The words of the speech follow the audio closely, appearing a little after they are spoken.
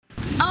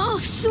Oh,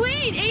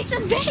 sweet! Ace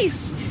of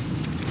base!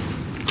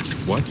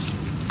 What?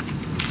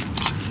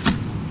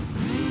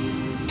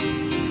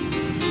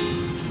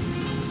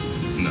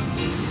 No.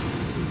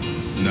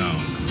 No.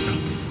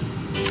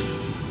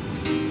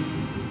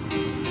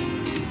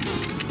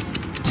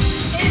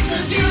 It's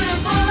a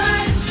beautiful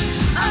life.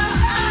 Oh,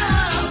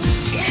 oh.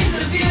 It's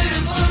a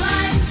beautiful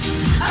life.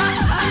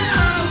 Oh,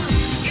 oh.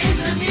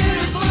 It's a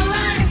beautiful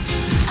life.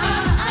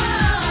 Oh,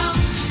 oh.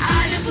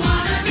 I just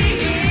wanna be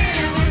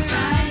here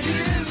beside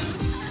you.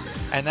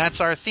 And that's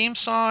our theme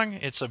song.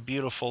 It's a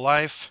Beautiful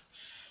Life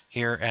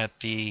here at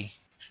the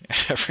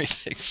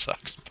Everything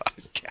Sucks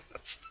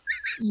podcast.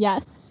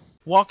 Yes.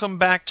 Welcome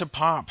back to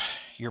Pop,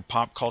 your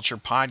pop culture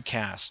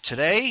podcast.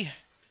 Today,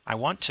 I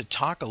want to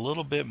talk a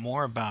little bit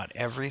more about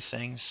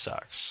Everything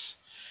Sucks,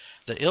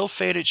 the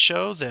ill-fated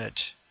show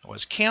that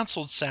was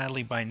canceled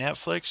sadly by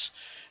Netflix,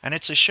 and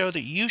it's a show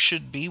that you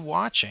should be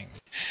watching.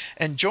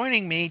 And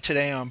joining me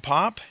today on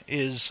Pop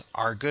is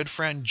our good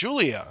friend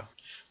Julia.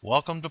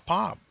 Welcome to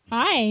Pop.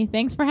 Hi,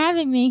 thanks for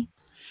having me.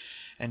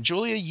 And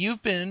Julia,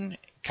 you've been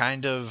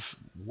kind of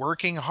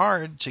working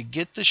hard to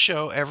get the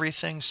show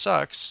Everything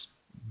Sucks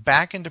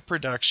back into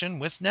production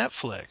with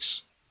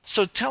Netflix.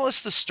 So tell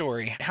us the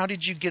story. How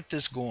did you get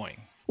this going?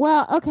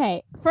 Well,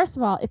 okay, first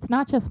of all, it's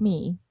not just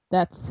me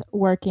that's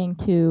working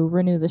to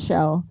renew the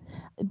show.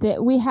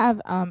 We have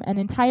an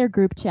entire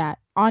group chat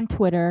on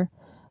Twitter,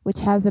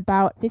 which has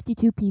about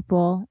 52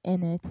 people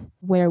in it,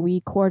 where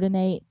we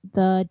coordinate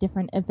the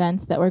different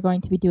events that we're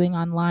going to be doing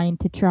online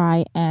to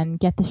try and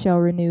get the show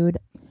renewed.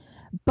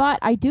 But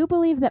I do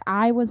believe that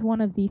I was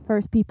one of the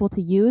first people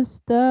to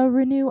use the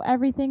Renew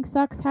Everything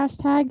Sucks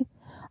hashtag.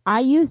 I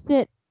used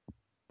it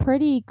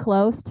pretty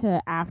close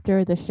to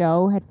after the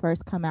show had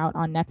first come out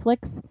on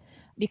Netflix,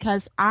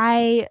 because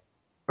I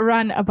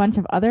run a bunch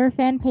of other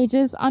fan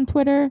pages on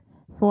Twitter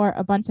for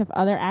a bunch of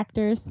other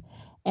actors,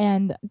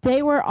 and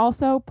they were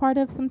also part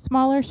of some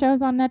smaller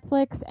shows on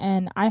Netflix,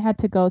 and I had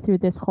to go through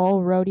this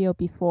whole rodeo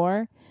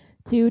before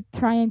to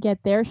try and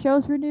get their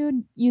shows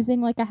renewed using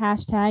like a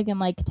hashtag and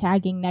like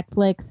tagging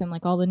Netflix and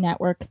like all the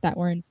networks that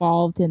were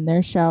involved in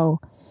their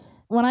show.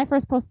 When I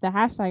first posted the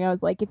hashtag, I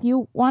was like, if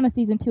you want a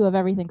season 2 of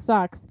Everything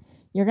Sucks,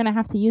 you're going to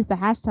have to use the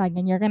hashtag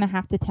and you're going to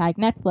have to tag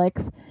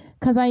Netflix,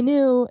 because I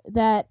knew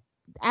that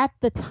at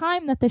the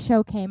time that the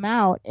show came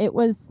out, it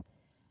was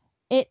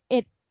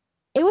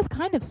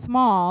kind of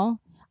small.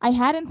 I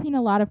hadn't seen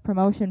a lot of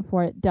promotion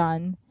for it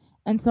done,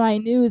 and so I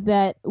knew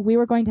that we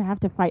were going to have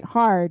to fight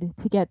hard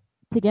to get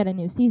a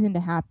new season to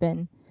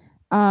happen,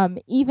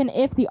 even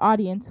if the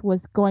audience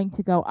was going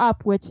to go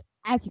up, which,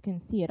 as you can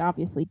see, it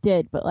obviously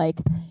did. But like,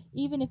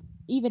 even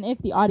if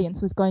the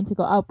audience was going to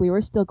go up, we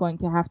were still going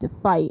to have to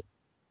fight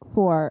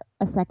for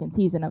a second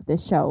season of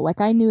this show.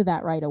 Like, I knew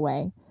that right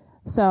away.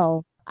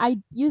 So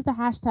I used the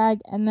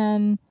hashtag, and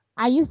then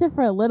I used it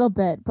for a little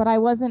bit, but I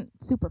wasn't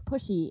super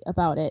pushy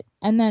about it.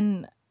 And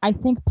then I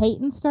think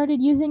Peyton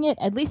started using it,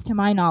 at least to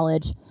my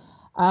knowledge.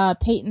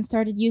 Peyton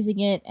started using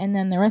it, and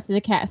then the rest of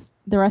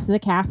the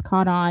cast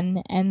caught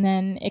on, and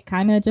then it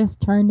kind of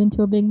just turned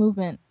into a big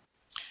movement.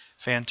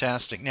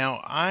 Fantastic. Now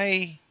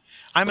I'm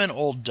an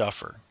old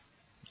duffer.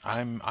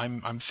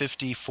 I'm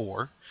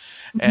 54,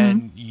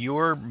 and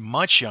you're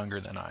much younger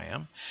than I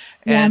am.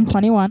 Yeah, and I'm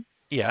 21.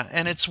 Yeah,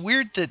 and it's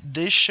weird that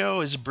this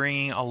show is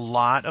bringing a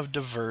lot of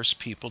diverse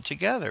people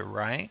together,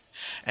 right?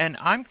 And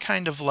I'm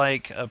kind of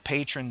like a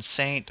patron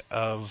saint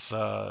of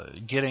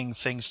getting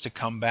things to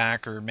come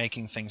back or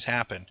making things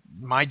happen.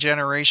 My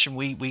generation,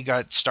 we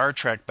got Star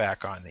Trek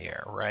back on the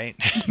air, right?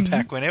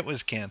 Back when it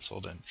was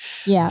canceled, and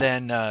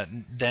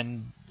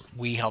then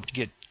we helped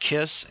get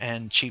Kiss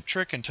and Cheap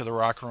Trick into the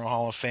Rock and Roll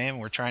Hall of Fame.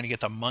 We're trying to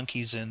get the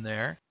Monkees in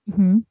there.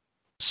 Mm-hmm.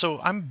 So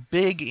I'm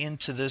big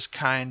into this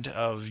kind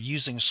of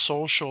using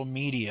social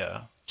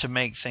media to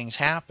make things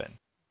happen.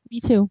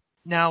 Me too.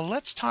 Now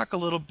let's talk a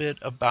little bit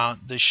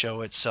about the show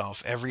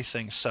itself,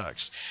 Everything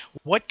Sucks.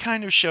 What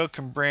kind of show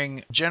can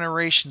bring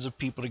generations of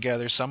people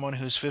together, someone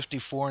who's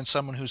 54 and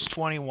someone who's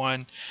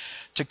 21,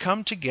 to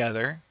come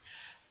together?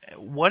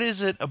 What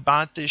is it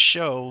about this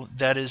show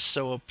that is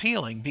so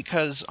appealing?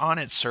 Because on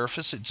its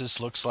surface, it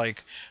just looks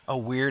like a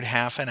weird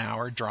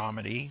half-an-hour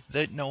dramedy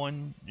that no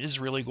one is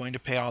really going to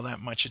pay all that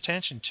much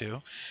attention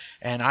to.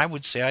 And I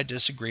would say I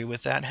disagree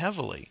with that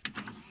heavily.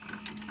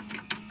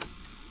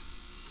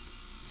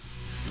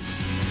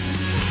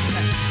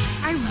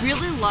 I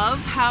really love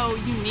how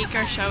unique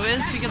our show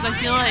is, because I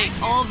feel like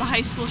all of the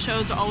high school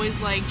shows are always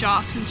like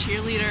jocks and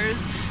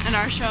cheerleaders, and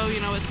our show,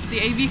 you know, it's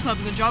the AV Club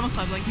and the Drama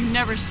Club. Like, you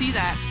never see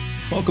that.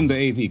 Welcome to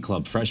AV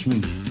Club,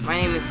 freshmen.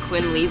 My name is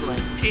Quinn Liebland.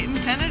 Peyton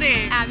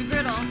Kennedy. Abby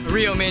Brittle.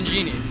 Rio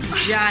Mangini.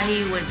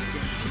 Jahi Winston.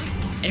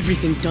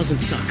 Everything doesn't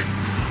suck.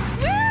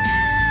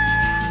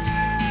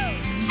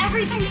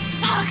 Everything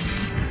sucks!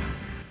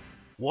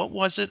 What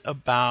was it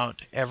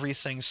about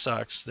Everything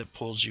Sucks that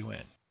pulled you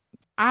in?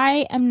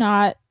 I am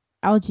not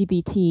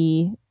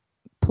LGBT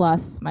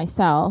plus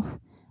myself.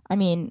 I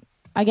mean,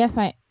 I guess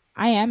I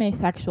am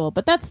asexual,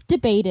 but that's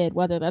debated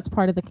whether that's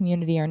part of the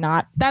community or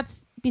not.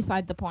 That's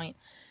beside the point.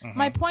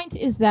 My point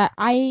is that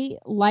I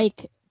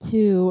like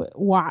to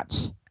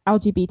watch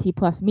LGBT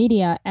plus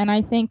media. And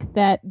I think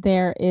that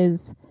there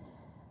is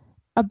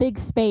a big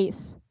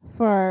space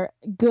for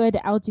good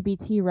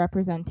LGBT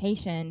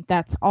representation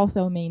that's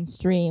also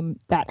mainstream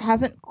that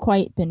hasn't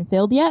quite been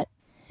filled yet.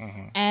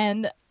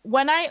 And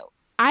when I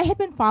had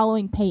been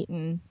following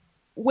Peyton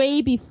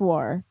way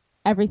before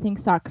Everything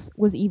Sucks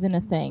was even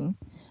a thing.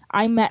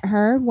 I met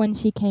her when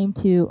she came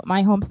to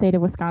my home state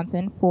of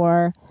Wisconsin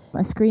for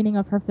a screening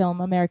of her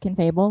film American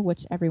Fable,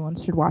 which everyone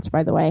should watch,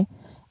 by the way.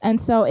 And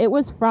so it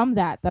was from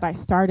that I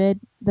started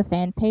the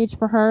fan page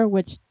for her,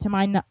 which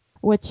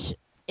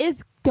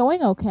is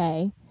going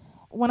okay.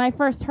 When I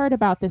first heard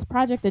about this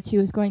project that she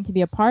was going to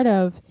be a part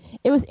of,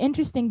 it was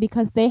interesting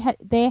because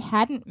they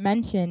hadn't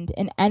mentioned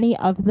in any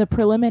of the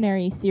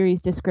preliminary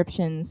series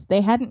descriptions,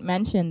 they hadn't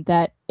mentioned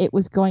that it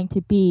was going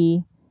to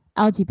be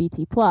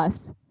LGBT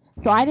plus.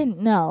 So I didn't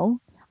know.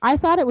 I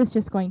thought it was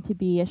just going to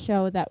be a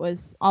show that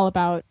was all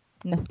about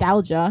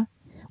nostalgia,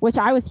 which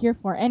I was here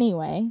for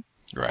anyway.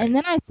 Right. And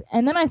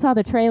then I saw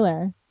the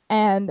trailer,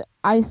 and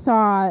I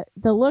saw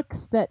the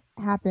looks that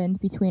happened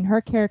between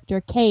her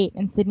character Kate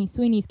and Sydney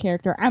Sweeney's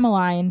character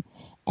Emmeline,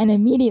 and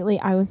immediately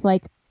I was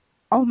like,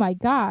 "Oh my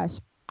gosh,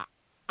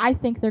 I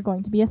think they're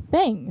going to be a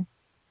thing."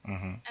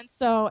 And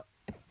so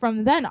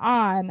from then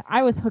on,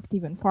 I was hooked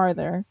even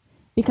farther.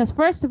 Because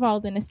first of all,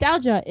 the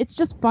nostalgia, it's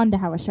just fun to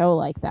have a show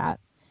like that.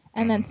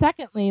 And then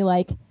secondly,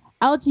 like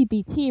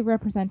LGBT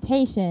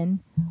representation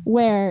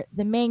where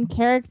the main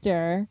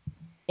character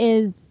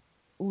is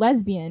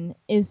lesbian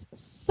is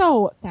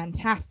so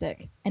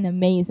fantastic and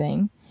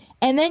amazing.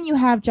 And then you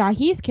have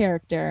Jahi's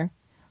character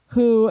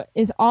who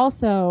is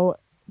also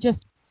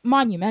just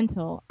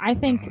monumental. I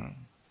think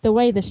the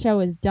way the show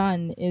is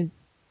done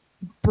is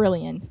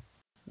brilliant.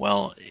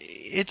 Well,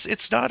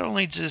 it's not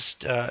only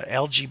just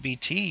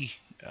LGBT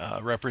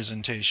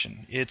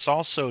representation. It's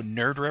also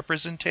nerd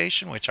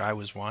representation, which I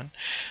was one,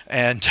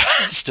 and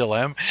still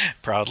am,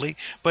 proudly.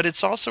 But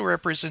it's also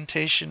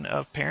representation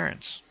of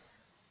parents.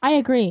 I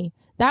agree.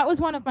 That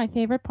was one of my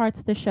favorite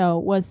parts of the show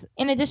was,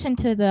 in addition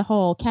to the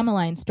whole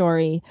Cameline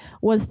story,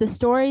 was the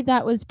story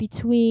that was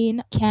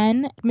between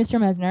Ken,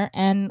 Mr. Mesner,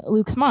 and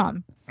Luke's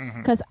mom.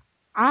 Because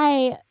as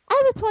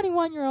a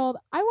 21-year-old,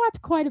 I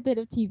watched quite a bit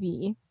of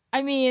TV.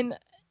 I mean,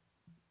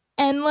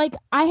 and like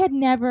I had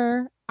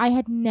never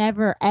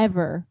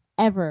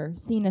ever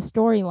seen a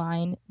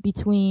storyline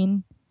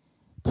between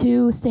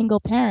two single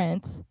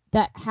parents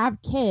that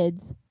have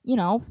kids, you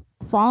know,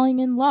 falling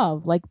in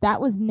love. Like that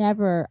was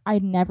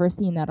I'd never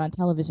seen that on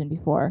television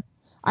before.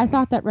 I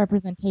thought that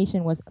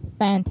representation was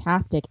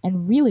fantastic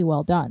and really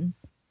well done.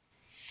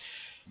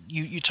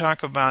 You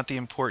talk about the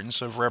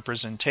importance of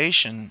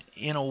representation.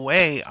 In a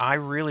way, I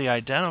really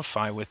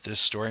identify with this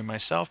story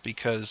myself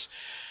because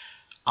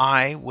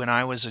when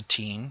I was a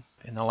teen,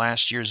 in the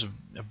last years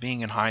of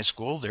being in high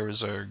school, there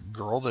was a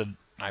girl that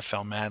I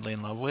fell madly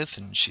in love with,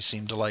 and she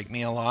seemed to like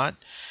me a lot.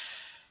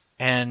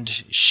 And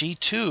she,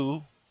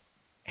 too,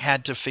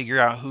 had to figure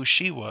out who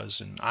she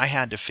was, and I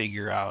had to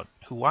figure out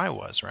who I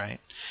was, right?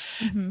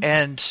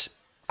 And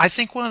I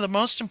think one of the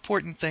most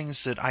important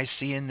things that I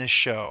see in this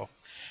show,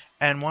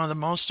 and one of the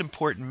most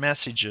important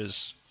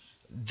messages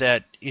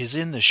that is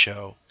in the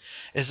show,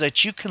 is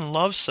that you can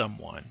love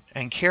someone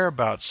and care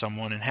about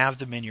someone and have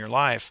them in your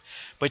life,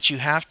 but you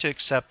have to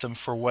accept them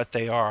for what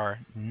they are,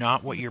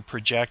 not what you're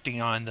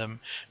projecting on them,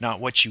 not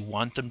what you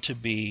want them to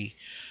be,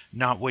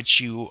 not what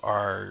you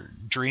are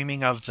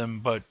dreaming of them,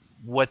 but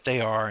what they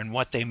are and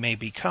what they may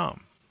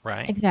become,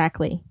 right?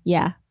 Exactly.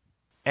 Yeah.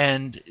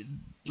 And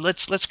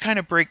let's kind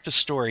of break the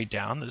story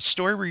down. The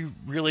story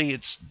really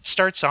it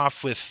starts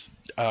off with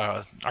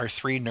our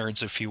three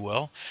nerds, if you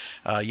will,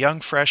 young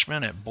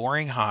freshmen at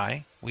Boring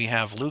High. We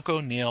have Luke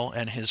O'Neill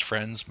and his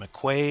friends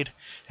McQuaid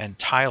and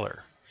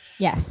Tyler.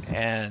 Yes.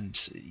 And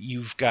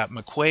you've got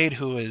McQuaid,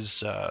 who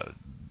is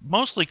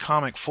mostly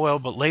comic foil,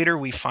 but later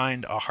we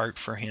find a heart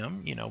for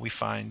him. You know, we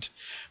find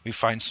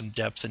some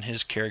depth in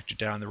his character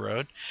down the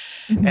road.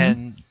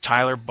 And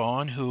Tyler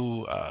Bowen,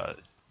 who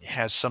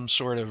has some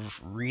sort of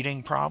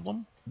reading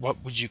problem.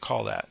 What would you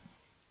call that?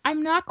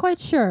 I'm not quite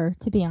sure,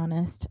 to be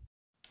honest.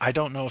 I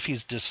don't know if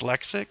he's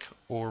dyslexic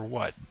or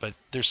what, but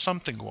there's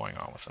something going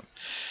on with him.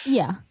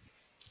 Yeah.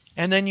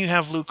 And then you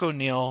have Luke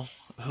O'Neill,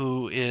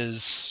 who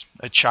is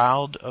a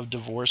child of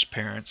divorced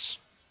parents,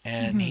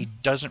 and he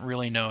doesn't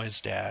really know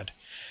his dad.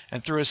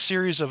 And through a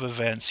series of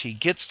events, he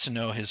gets to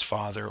know his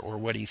father, or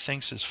what he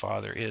thinks his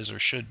father is or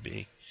should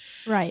be.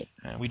 Right.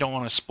 And we don't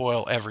want to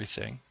spoil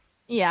everything.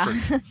 Yeah.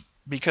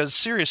 Because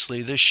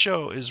seriously, this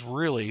show is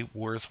really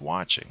worth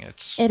watching.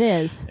 It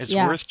is. It's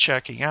worth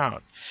checking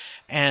out.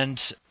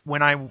 And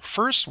when I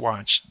first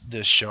watched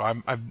this show,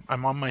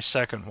 I'm on my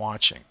second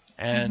watching.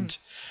 And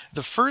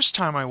the first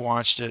time I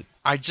watched it,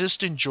 I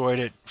just enjoyed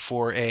it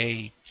for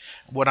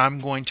what I'm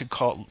going to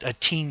call a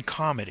teen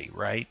comedy,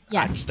 right?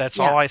 Yes. That's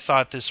all I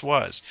thought this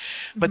was.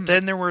 But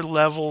then there were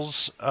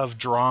levels of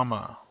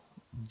drama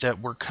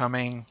that were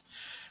coming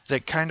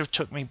that kind of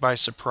took me by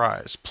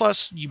surprise.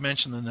 Plus, you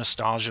mentioned the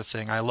nostalgia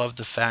thing. I love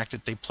the fact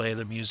that they play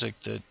the music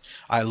that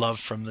I love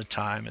from the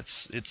time.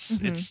 It's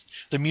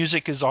the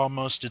music is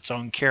almost its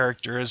own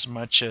character as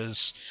much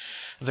as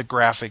the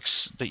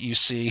graphics that you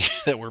see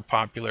that were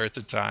popular at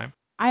the time.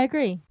 I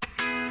agree.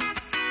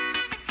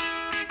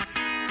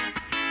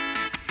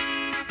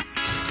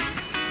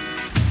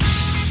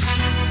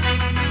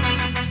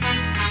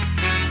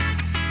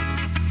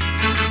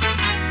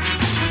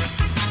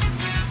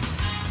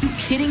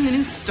 Kidding, the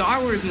new Star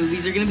Wars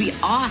movies are gonna be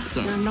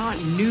awesome. They're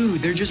not new.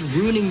 They're just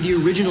ruining the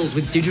originals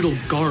with digital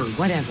garb.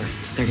 Whatever.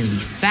 They're gonna be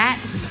fat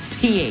with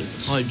a PH.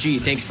 Oh, gee,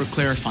 thanks for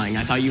clarifying.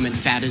 I thought you meant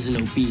fat as in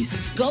obese.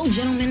 Let's go,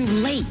 gentlemen.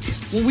 We're late.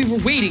 Well, we were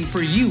waiting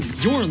for you.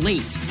 You're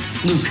late.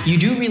 Luke, you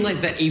do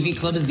realize that AV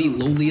Club is the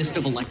lowliest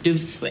of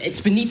electives? It's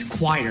beneath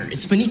choir.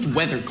 It's beneath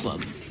weather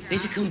club. They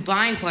should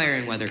combine choir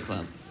and weather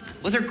club.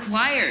 Weather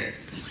choir.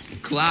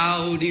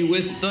 Cloudy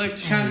with a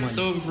chance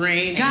of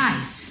rain.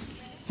 Guys,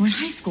 we're in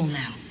high school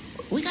now.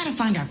 We gotta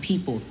find our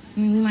people. I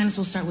mean, we might as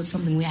well start with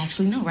something we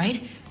actually know, right?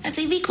 That's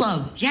AV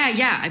Club.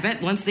 Yeah. I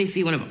bet once they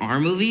see one of our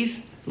movies,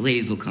 the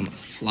ladies will come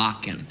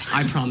flocking.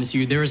 I promise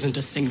you, there isn't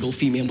a single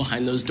female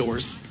behind those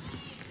doors.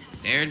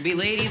 There'd be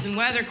ladies in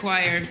weather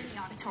choir. The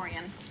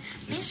auditorium.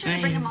 Be sure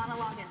to bring a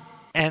monologue in.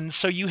 And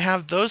so you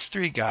have those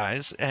three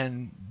guys,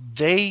 and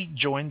they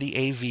join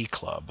the AV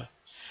Club.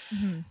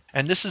 Mm-hmm.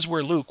 And this is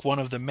where Luke, one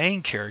of the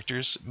main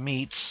characters,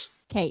 meets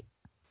Kate.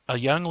 a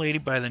young lady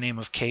by the name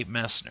of Kate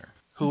Messner,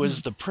 who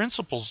is the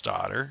principal's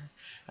daughter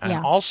and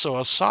Yeah. also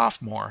a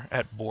sophomore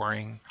at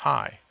Boring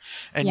High.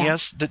 And Yeah.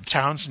 yes, the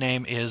town's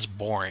name is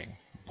Boring,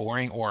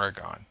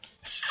 Oregon.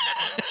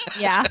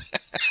 Yeah.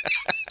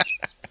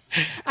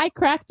 I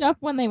cracked up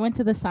when they went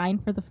to the sign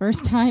for the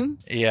first time.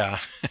 Yeah.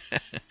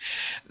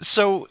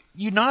 So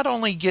you not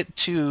only get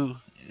to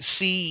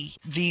see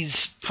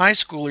these high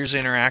schoolers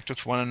interact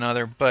with one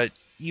another, but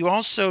you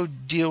also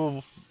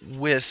deal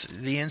with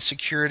the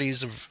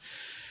insecurities of,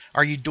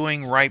 are you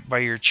doing right by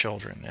your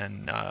children?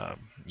 And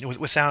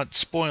without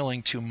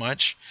spoiling too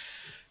much,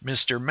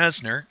 Mr.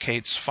 Messner,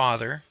 Kate's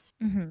father,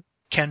 Mm-hmm.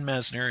 Ken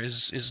Messner,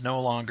 is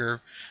no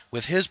longer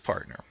with his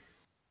partner.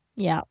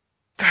 Yeah.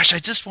 Gosh, I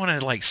just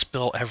want to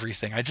spill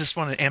everything. I just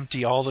want to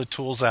empty all the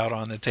tools out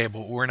on the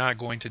table. We're not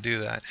going to do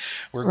that.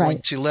 We're going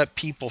Right. to let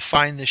people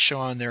find this show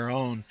on their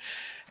own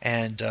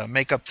and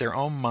make up their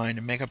own mind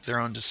and make up their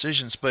own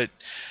decisions. But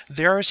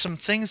there are some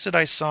things that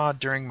I saw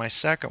during my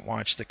second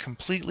watch that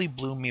completely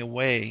blew me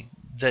away,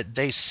 that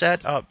they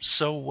set up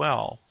so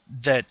well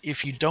that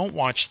if you don't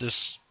watch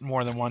this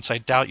more than once, I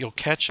doubt you'll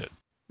catch it.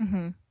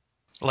 Mm-hmm.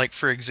 Like,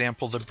 for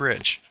example, the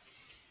bridge.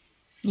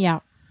 Yeah.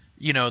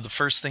 You know, the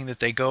first thing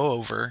that they go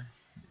over,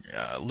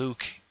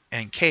 Luke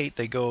and Kate,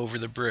 they go over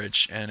the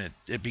bridge, and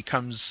it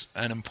becomes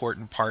an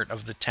important part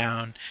of the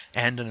town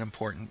and an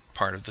important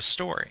part of the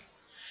story.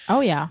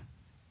 Oh, yeah.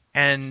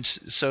 And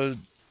so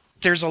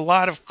there's a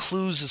lot of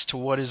clues as to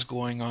what is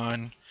going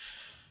on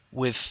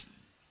with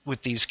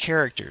these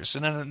characters.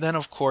 And then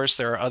of course,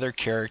 there are other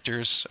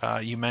characters.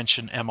 You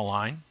mentioned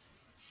Emmeline.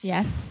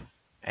 Yes.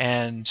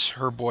 And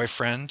her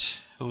boyfriend,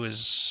 who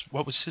is,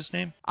 what was his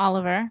name?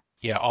 Oliver.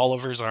 Yeah,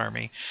 Oliver's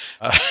Army.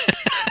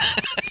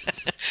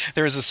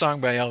 There was a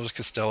song by Elvis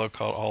Costello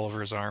called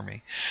Oliver's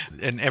Army.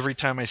 And every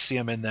time I see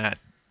him in that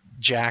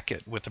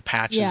jacket with the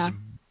patches and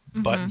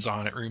buttons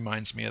on it,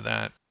 reminds me of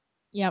that.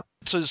 Yep.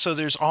 So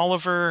there's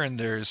Oliver and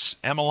there's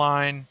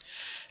Emmeline,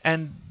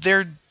 and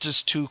they're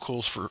just too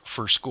cool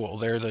for school.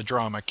 They're the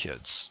drama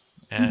kids,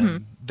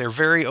 and they're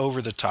very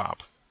over the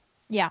top.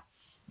 Yeah.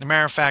 As a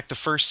matter of fact, the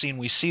first scene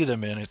we see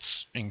them in,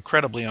 it's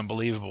incredibly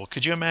unbelievable.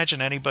 Could you imagine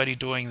anybody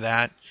doing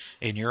that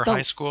in your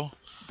high school?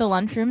 The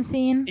lunchroom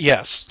scene?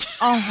 Yes.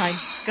 Oh my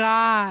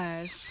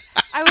gosh.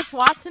 I was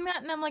watching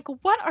that and I'm like,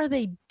 what are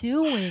they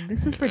doing?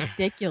 This is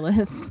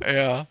ridiculous.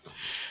 Yeah.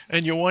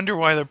 And you wonder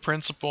why the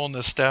principal and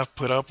the staff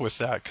put up with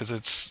that, because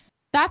it's...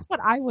 That's what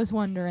I was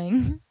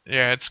wondering.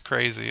 Yeah, it's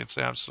crazy. It's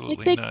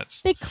absolutely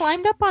nuts. They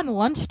climbed up on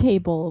lunch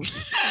tables.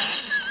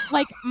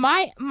 Like,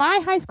 my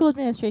high school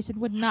administration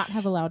would not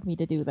have allowed me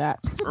to do that.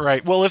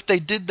 Right. Well, if they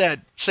did that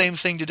same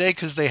thing today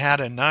because they had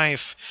a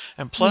knife,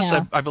 and plus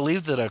Yeah. I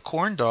believe that a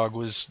corn dog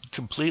was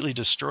completely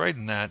destroyed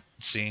in that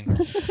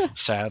scene,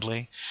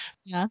 sadly.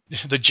 Yeah.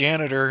 The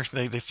janitor,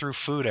 they threw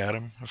food at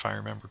him, if I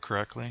remember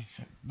correctly.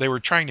 They were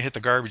trying to hit the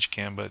garbage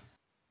can, but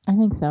I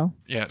think so.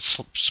 yeah, it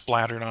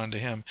splattered onto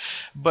him.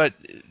 But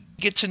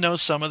get to know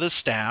some of the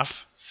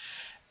staff,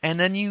 and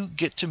then you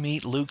get to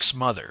meet Luke's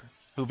mother,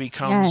 who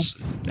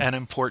becomes an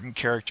important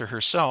character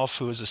herself,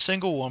 who is a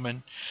single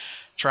woman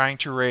trying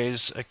to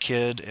raise a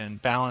kid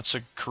and balance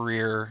a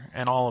career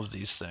and all of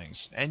these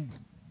things. And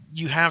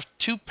you have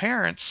two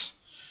parents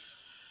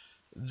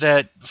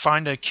that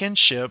find a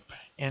kinship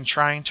in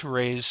trying to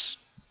raise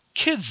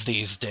kids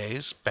these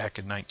days, back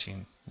in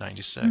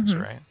 1996,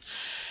 right?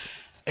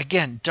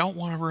 Again, don't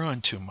want to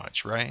ruin too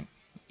much, right?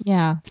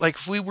 Yeah. Like,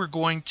 if we were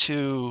going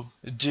to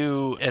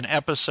do an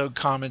episode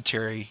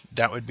commentary,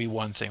 that would be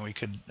one thing. We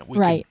could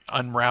Right.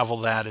 unravel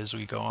that as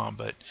we go on.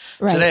 But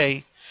Right.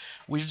 today,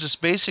 We're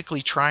just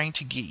basically trying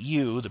to get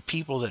you, the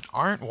people that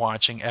aren't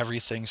watching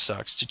Everything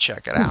Sucks, to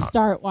check it To out.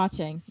 start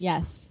watching,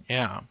 yes.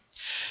 Yeah.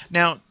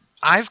 Now,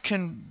 I've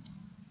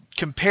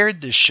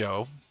compared this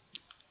show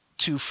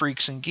to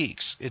Freaks and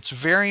Geeks. It's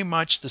very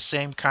much the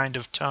same kind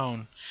of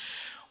tone,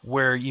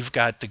 where you've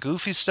got the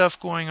goofy stuff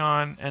going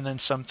on and then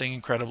something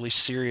incredibly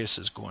serious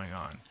is going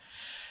on.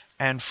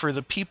 And for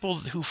the people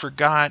who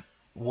forgot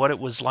what it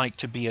was like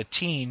to be a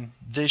teen,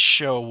 this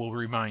show will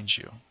remind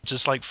you,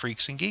 just like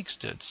Freaks and Geeks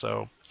did.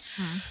 So,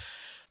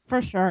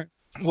 For sure.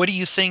 what do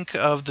you think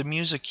of the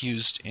music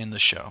used in the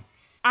show?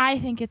 I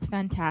think it's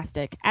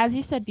fantastic. As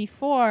you said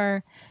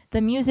before, the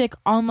music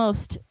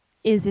almost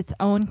is its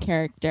own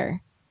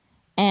character.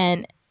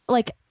 And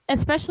like,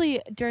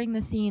 especially during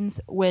the scenes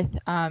with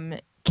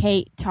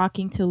Kate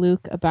talking to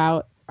Luke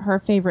about her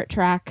favorite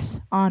tracks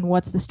on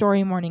What's the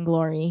Story, Morning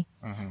Glory,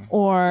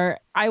 or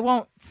I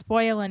won't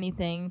spoil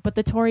anything, but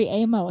the Tori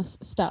Amos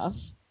stuff.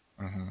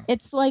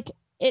 It's like,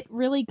 it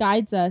really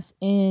guides us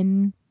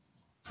in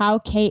how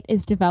Kate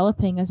is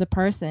developing as a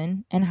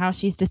person and how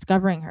she's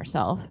discovering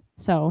herself.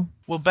 So,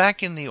 well,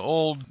 back in the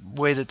old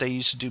way that they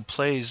used to do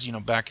plays,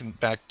 back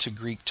to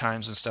Greek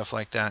times and stuff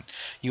like that,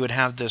 you would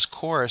have this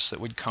chorus that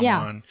would come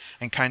on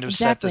and kind of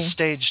set the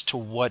stage to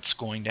what's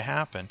going to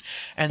happen.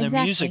 And the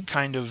music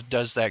kind of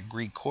does that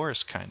Greek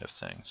chorus kind of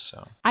thing.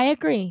 So I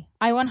agree.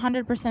 I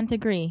 100%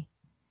 agree.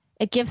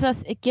 It gives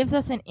us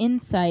an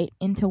insight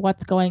into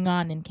what's going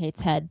on in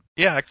Kate's head.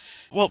 Yeah.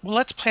 Well,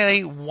 let's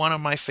play one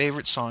of my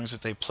favorite songs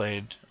that they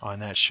played on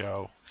that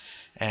show,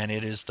 and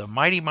it is the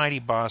Mighty Mighty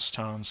Boss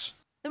Tones.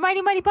 The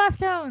Mighty Mighty Boss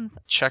Tones!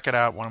 Check it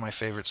out, one of my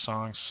favorite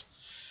songs.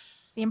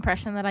 The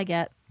impression that I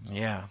get.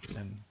 Yeah,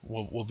 and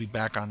we'll be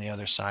back on the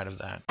other side of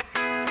that.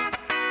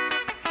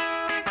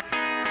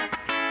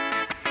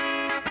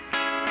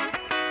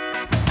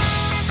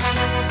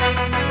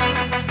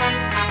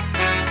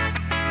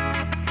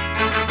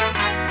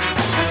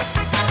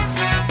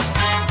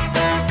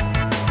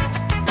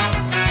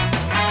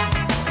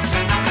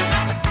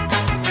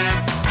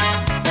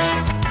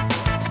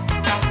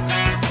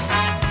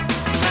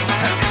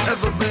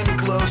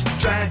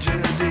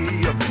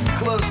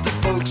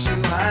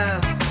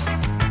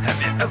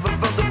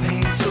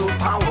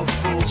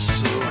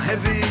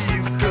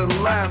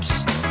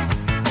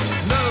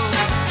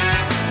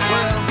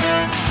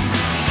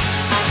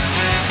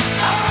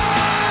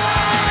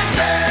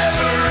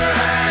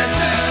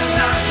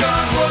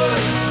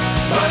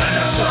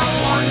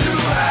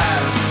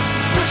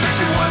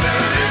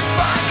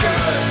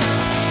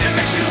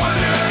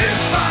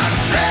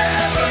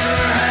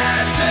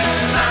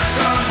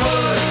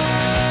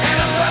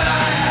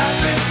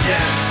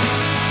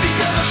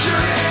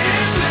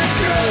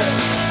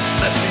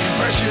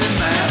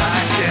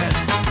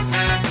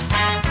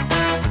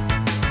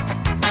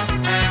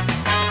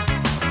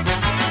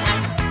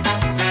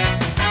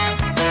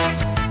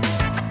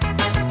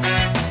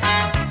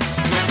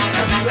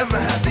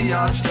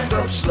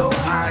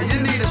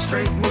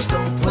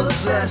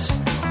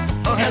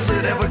 Or has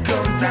it ever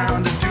come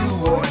down to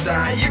do or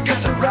die? You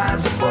got to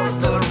rise above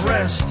the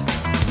rest.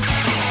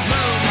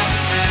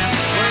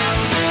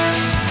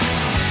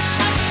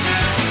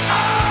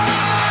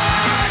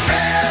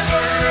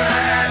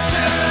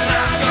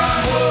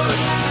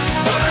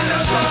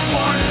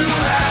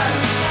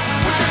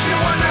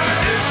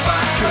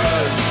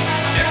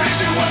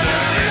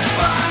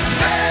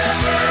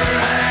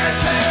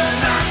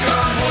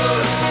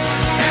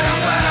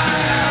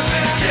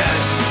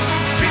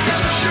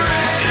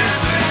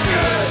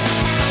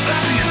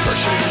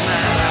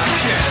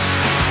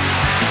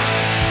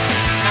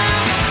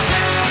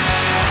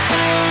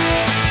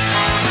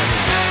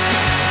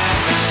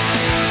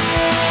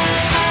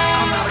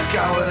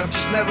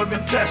 Never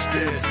been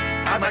tested.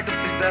 I'd like to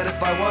think that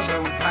if I was, I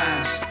would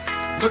pass.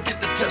 Look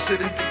at the tested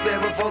and think there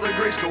before the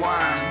grace go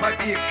on. Might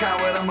be a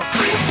coward, I'm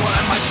afraid of what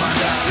I might find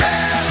out.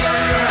 Never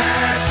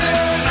had to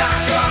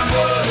knock on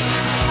wood,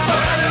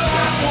 but I know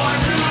someone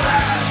who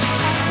has,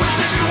 which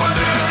makes me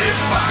wonder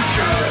if I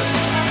could.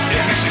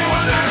 It makes me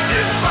wonder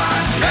if I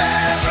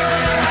never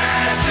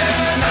had to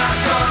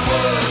knock on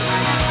wood,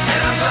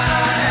 and I'm glad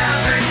I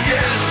haven't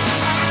yet,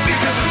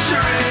 because I'm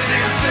sure it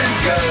isn't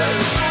good.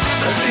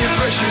 That's the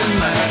impression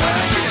that I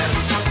get.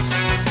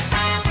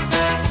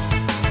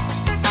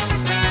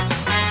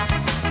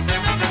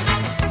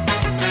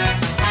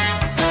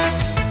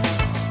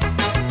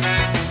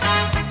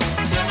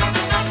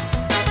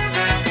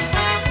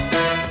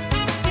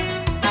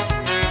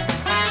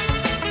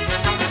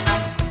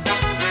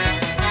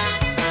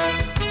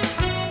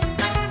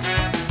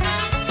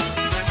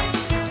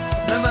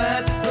 Never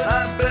had to, but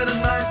I better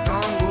knock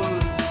on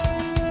wood,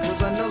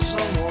 'cause I know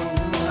someone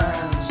who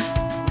has,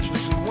 which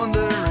makes me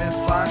wonder if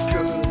I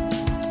could.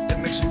 It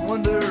makes me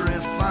wonder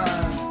if I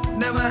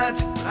never had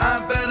to, but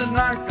I better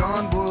knock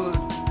on wood,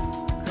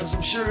 'cause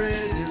I'm sure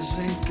it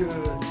isn't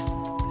good,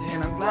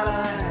 and I'm glad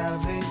I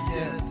haven't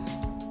yet.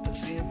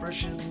 That's the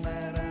impression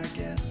that I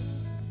get.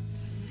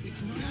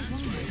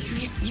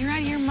 You're out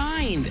of your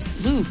mind.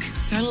 Luke,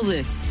 settle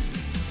this.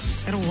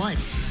 Settle what?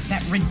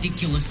 That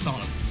ridiculous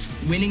song.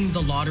 winning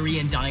the lottery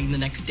and dying the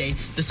next day.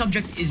 The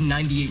subject is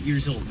 98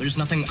 years old. There's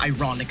nothing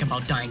ironic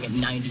about dying at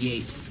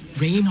 98.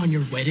 Rain on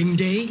your wedding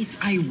day?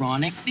 It's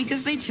ironic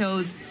because they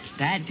chose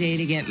that day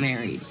to get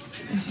married.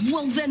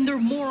 Well, then they're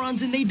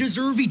morons and they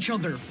deserve each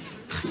other.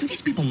 Do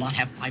these people not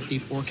have 5-day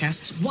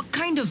forecasts? What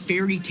kind of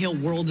fairy tale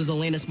world does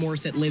Alanis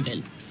Morissette live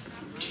in?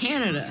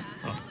 Canada.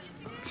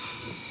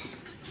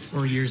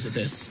 4 years of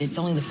this. It's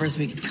only the first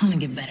week. It's gonna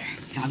get better.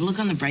 Gotta look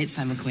on the bright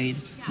side, McQuaid.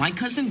 My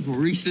cousin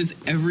Rory says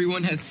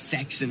everyone has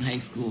sex in high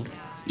school.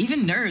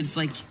 Even nerds,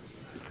 like,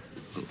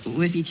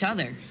 with each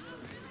other.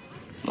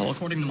 Well,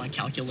 according to my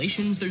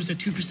calculations, there's a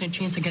 2%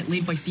 chance I get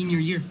laid by senior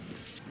year.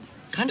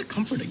 Kind of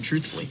comforting,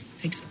 truthfully.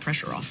 Takes the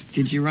pressure off.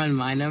 Did you run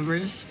my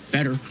numbers?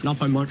 Better, not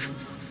by much.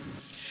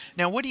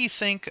 Now, what do you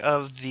think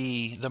of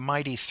the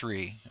Mighty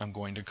Three, I'm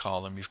going to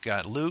call them? You've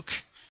got Luke,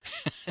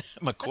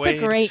 McQuaid, That's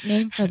a great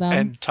name for them.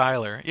 and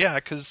Tyler. Yeah,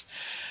 because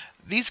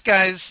these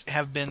guys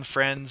have been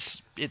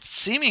friends, it's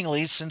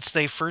seemingly since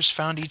they first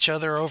found each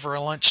other over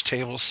a lunch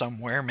table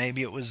somewhere.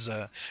 Maybe it was,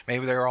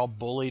 maybe they were all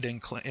bullied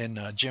in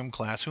gym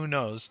class. Who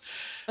knows?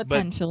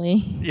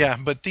 Potentially.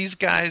 But these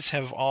guys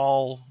have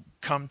all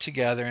come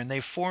together and they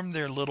formed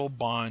their little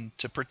bond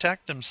to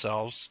protect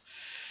themselves.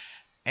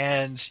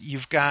 And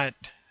you've got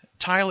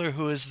Tyler,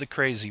 who is the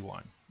crazy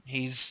one.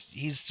 He's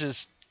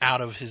just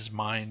out of his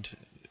mind,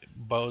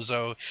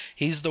 bozo.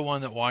 He's the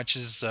one that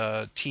watches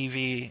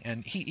TV,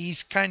 and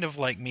he's kind of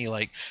like me.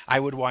 Like, I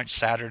would watch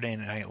Saturday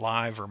Night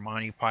Live or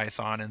Monty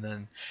Python, and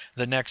then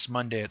the next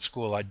Monday at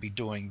school I'd be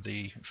doing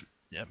the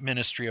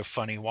Ministry of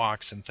Funny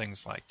Walks and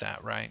things like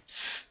that, right?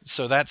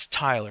 So that's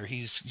Tyler.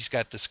 He's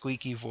got the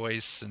squeaky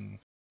voice, and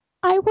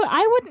I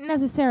wouldn't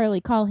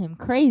necessarily call him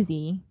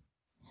crazy.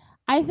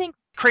 I think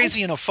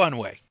crazy in a fun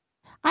way.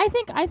 I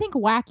think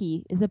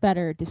wacky is a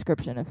better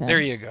description of him.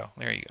 There you go.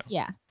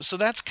 Yeah. So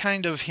that's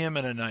kind of him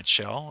in a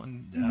nutshell.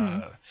 And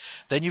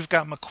then you've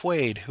got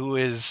McQuaid, who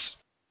is...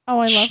 Oh,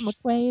 I love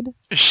McQuaid.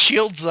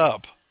 Shields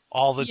up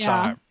all the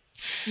time.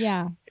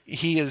 Yeah.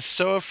 He is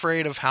so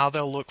afraid of how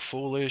they'll look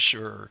foolish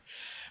or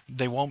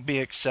they won't be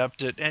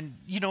accepted. And,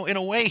 in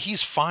a way,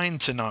 he's fine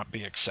to not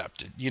be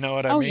accepted. You know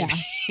what I mean? Yeah.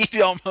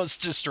 He'd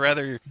almost just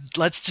rather,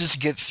 let's just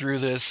get through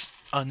this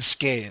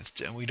unscathed,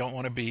 and we don't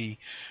want to be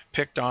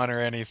picked on or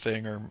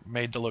anything or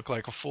made to look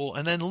like a fool.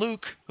 And then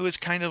Luke, who is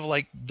kind of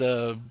like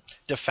the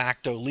de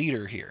facto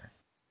leader here.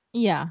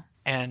 Yeah.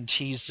 And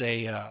he's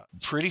a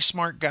pretty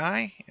smart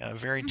guy,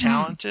 very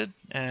talented,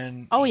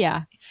 and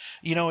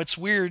it's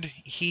weird.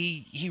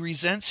 He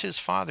resents his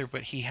father,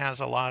 but he has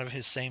a lot of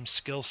his same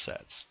skill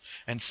sets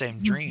and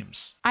same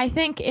dreams. I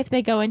think if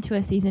they go into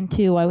a season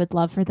 2, I would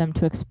love for them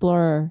to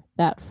explore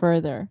that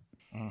further.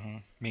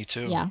 Me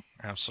too. Yeah.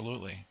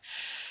 Absolutely.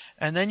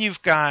 And then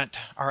you've got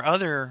our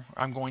other,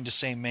 I'm going to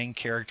say, main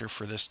character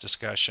for this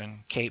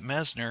discussion, Kate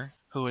Mesner,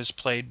 who is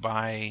played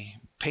by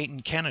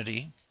Peyton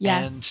Kennedy.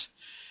 Yes. And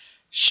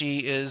she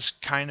is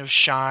kind of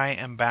shy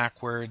and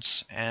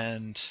backwards,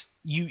 and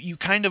you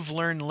kind of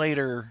learn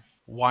later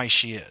why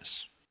she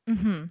is.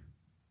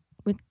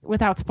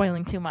 Without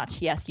spoiling too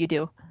much, yes, you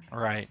do.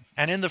 Right.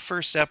 And in the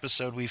first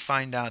episode, we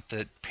find out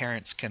that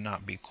parents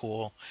cannot be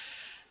cool.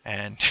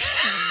 And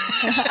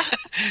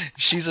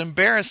she's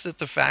embarrassed at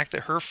the fact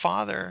that her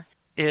father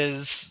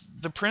is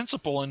the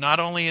principal, and not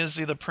only is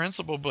he the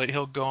principal, but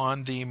he'll go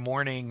on the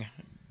morning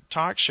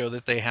talk show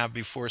that they have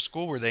before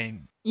school where they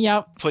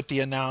put the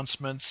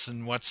announcements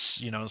and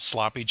what's,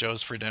 sloppy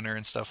joes for dinner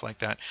and stuff like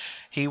that.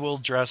 He will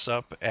dress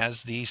up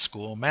as the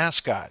school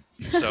mascot.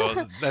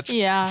 So that's,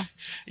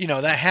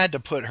 that had to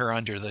put her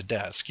under the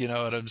desk. You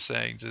know what I'm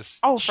saying?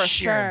 Just for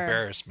sheer sure.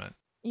 embarrassment.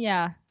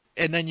 Yeah.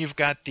 And then you've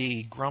got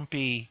the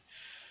grumpy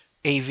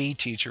AV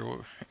teacher.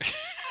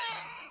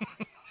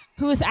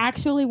 Who is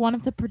actually one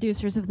of the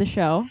producers of the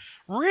show.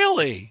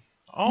 Really?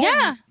 Oh,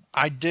 yeah.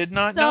 I did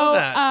not know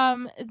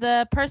that.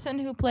 The person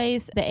who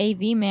plays the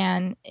AV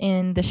man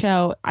in the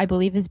show, I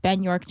believe, is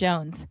Ben York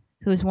Jones,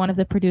 who is one of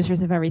the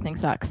producers of Everything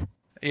Sucks.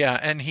 Yeah,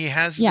 and he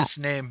has this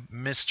name,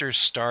 Mr.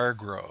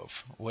 Stargrove,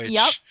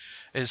 which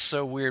is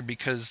so weird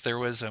because there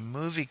was a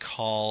movie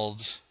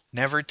called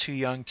Never Too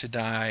Young to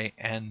Die,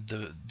 and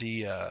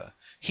the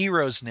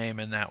hero's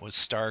name in that was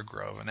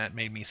Stargrove, and that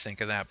made me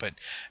think of that. But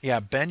yeah,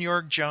 Ben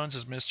York Jones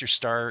is Mr.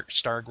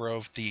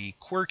 Stargrove, the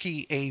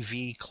quirky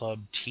AV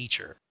club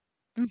teacher.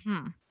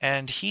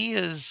 And he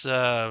is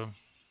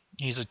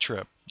he's a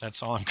trip.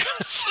 That's all I'm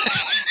gonna say.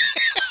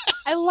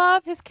 I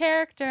love his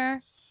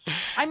character.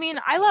 I mean,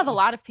 I love a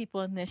lot of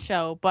people in this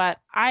show, but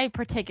I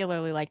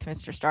particularly liked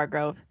Mr.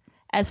 Stargrove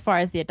as far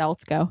as the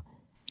adults go.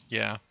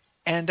 Yeah.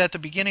 And at the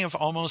beginning of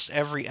almost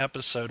every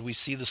episode, we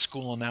see the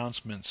school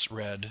announcements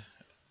read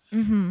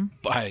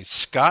by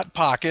Scott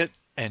Pocket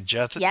and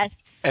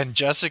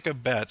Jessica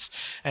Betts,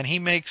 and he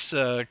makes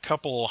a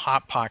couple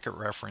Hot Pocket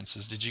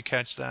references. Did you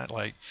catch that?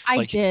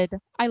 I did.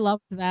 I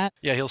loved that.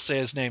 Yeah, he'll say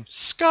his name,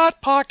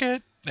 Scott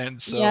Pocket,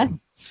 and so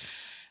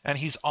and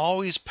he's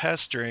always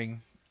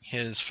pestering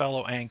his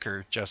fellow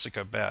anchor,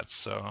 Jessica Betts.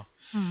 So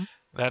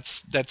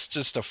that's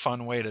just a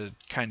fun way to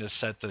kind of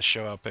set the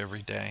show up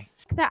every day.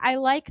 I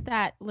like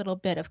that little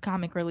bit of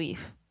comic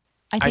relief.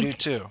 I do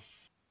too.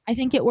 I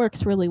think it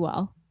works really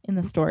well in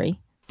the story.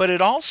 But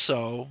it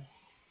also,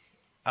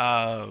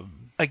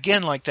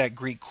 again, like that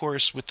Greek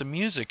chorus with the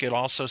music, it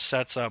also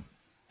sets up,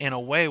 in a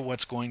way,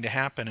 what's going to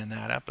happen in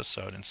that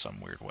episode in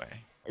some weird way.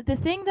 The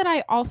thing that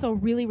I also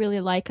really, really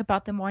like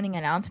about the morning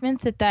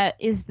announcements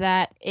is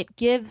that it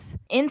gives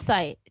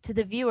insight to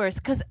the viewers,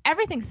 because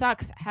Everything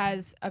Sucks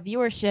has a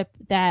viewership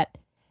that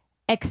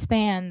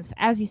expands,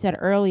 as you said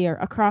earlier,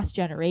 across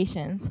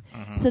generations.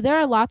 Mm-hmm. So there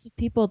are lots of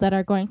people that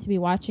are going to be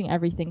watching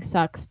Everything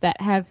Sucks that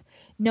have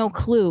no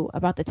clue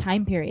about the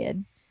time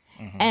period.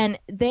 Mm-hmm. And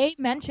they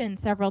mentioned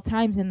several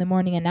times in the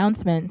morning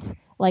announcements,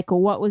 like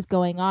what was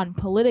going on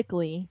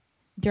politically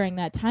during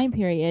that time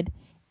period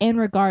in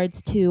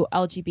regards to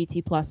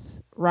LGBT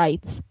plus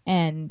rights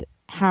and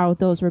how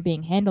those were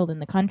being handled in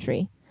the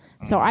country.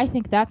 So I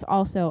think that's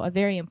also a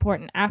very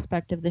important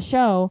aspect of the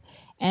show,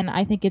 and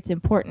I think it's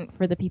important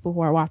for the people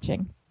who are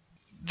watching.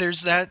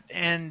 There's that,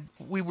 and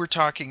we were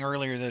talking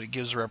earlier that it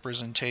gives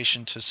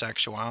representation to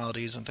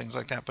sexualities and things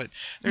like that, but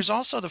there's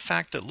also the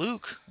fact that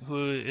Luke,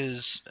 who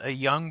is a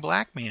young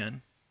black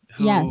man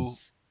who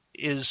Yes.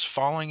 is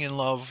falling in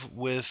love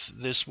with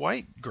this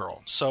white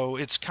girl. So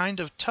it's kind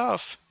of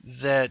tough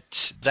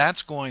that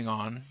that's going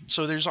on.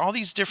 So there's all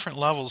these different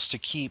levels to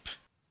keep.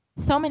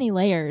 So many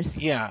layers.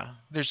 Yeah,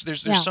 there's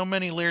Yeah. so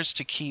many layers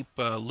to keep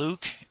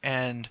Luke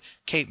and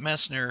Kate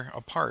Messner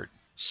apart.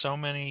 So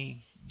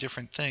many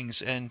different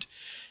things, and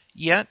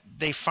yet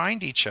they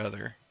find each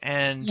other,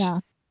 and Yeah.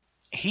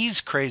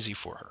 he's crazy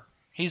for her.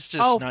 He's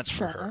just nuts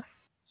for her.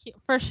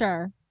 For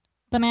sure.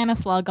 Banana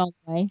slug all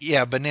the way.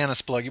 Yeah, Banana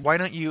Slug. Why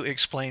don't you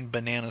explain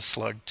Banana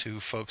Slug to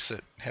folks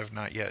that have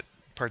not yet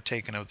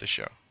partaken of the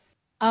show?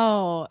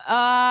 Oh,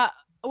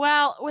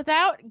 well,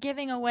 without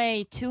giving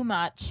away too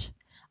much,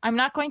 I'm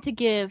not going to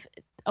give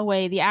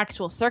away the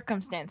actual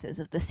circumstances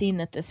of the scene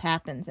that this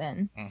happens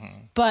in. Mm-hmm.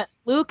 But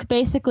Luke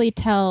basically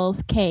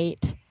tells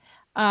Kate,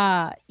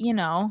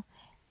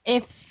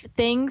 if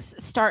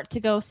things start to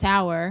go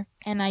sour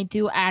and I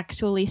do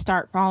actually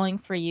start falling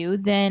for you,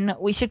 then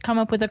we should come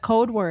up with a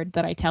code word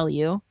that I tell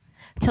you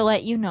to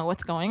let you know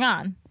what's going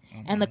on.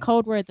 Mm-hmm. And the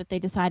code word that they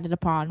decided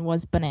upon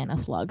was Banana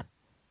Slug.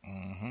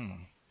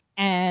 Mm-hmm.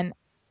 And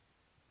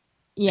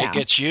yeah. It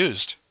gets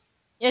used.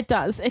 It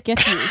does. It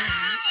gets used.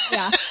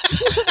 Yeah.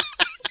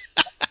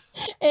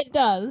 It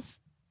does.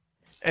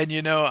 And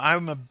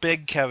I'm a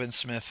big Kevin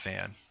Smith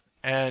fan,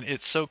 and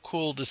it's so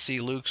cool to see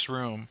Luke's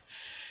room.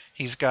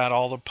 He's got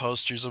all the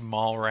posters of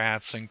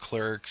Mallrats and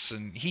Clerks,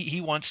 and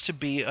he wants to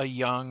be a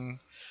young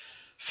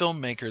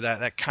filmmaker,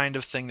 that kind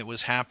of thing that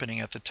was happening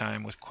at the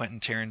time with Quentin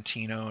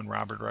Tarantino and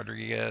Robert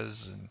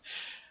Rodriguez and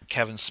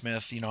Kevin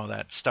Smith,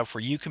 that stuff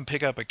where you can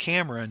pick up a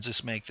camera and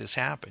just make this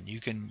happen. You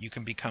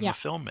can become a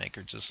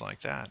filmmaker just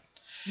like that.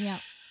 Yeah.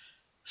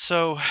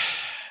 So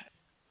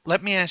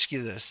let me ask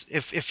you this.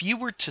 If you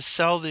were to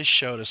sell this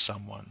show to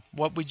someone,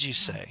 what would you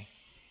say?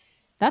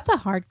 That's a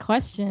hard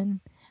question.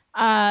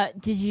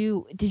 Did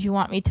you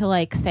want me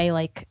to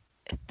say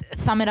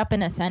sum it up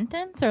in a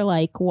sentence or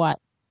what?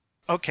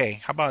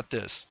 Okay, how about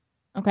this?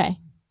 Okay.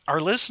 Our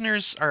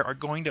listeners are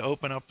going to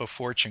open up a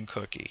fortune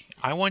cookie.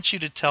 I want you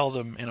to tell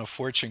them in a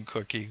fortune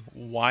cookie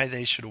why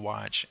they should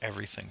watch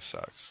Everything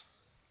Sucks.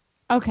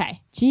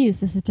 Okay. Geez,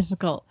 this is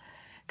difficult.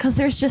 Because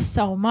there's just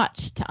so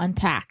much to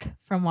unpack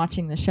from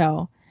watching the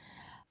show.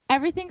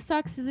 Everything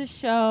Sucks is a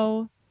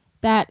show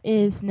that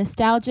is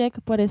nostalgic,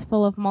 but is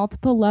full of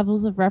multiple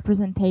levels of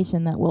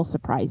representation that will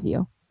surprise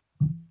you.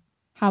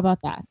 How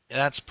about that?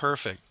 That's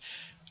perfect.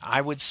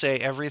 I would say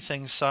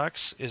Everything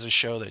Sucks is a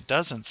show that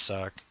doesn't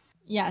suck.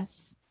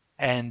 Yes.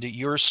 And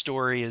your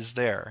story is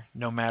there.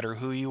 No matter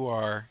who you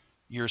are,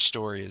 your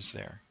story is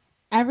there.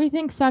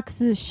 Everything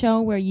Sucks is a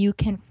show where you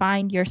can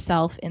find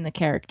yourself in the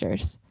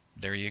characters.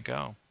 There you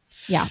go.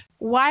 Yeah.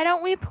 Why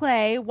don't we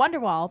play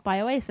Wonderwall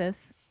by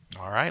Oasis?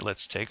 All right,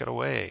 let's take it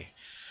away.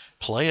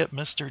 Play it,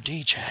 Mr.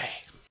 DJ.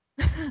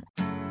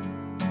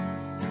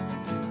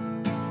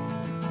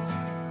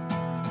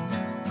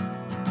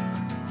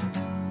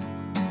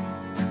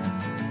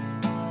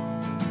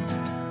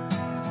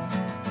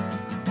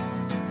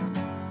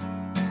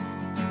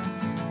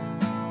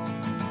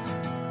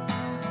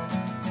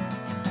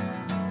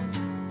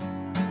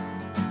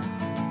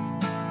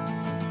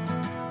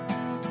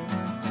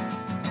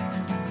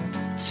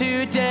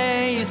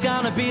 Today is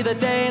gonna be the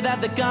day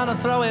that they're gonna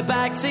throw it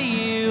back to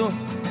you.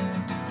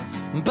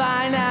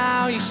 By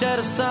now you should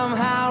have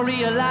somehow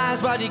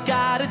realized what you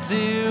gotta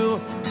do.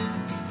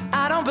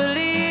 I don't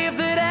believe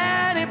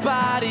that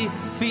anybody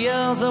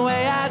feels the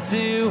way I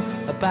do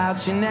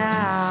about you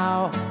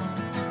now.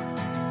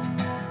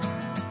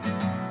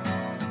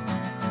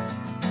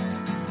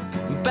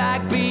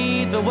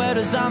 Backbeat, the word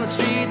is on the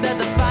street that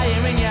the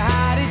fire in your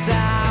heart is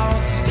out.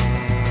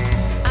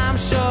 I'm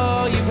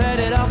sure you've heard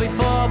it all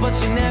before, but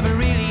you never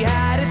really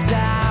had a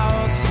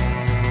doubt.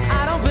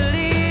 I don't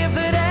believe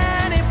that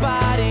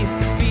anybody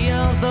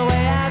feels the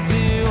way I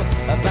do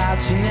about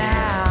you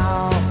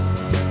now.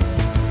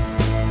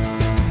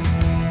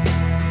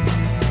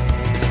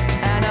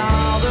 And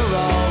all the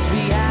roads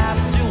we have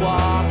to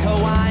walk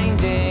are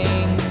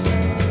winding.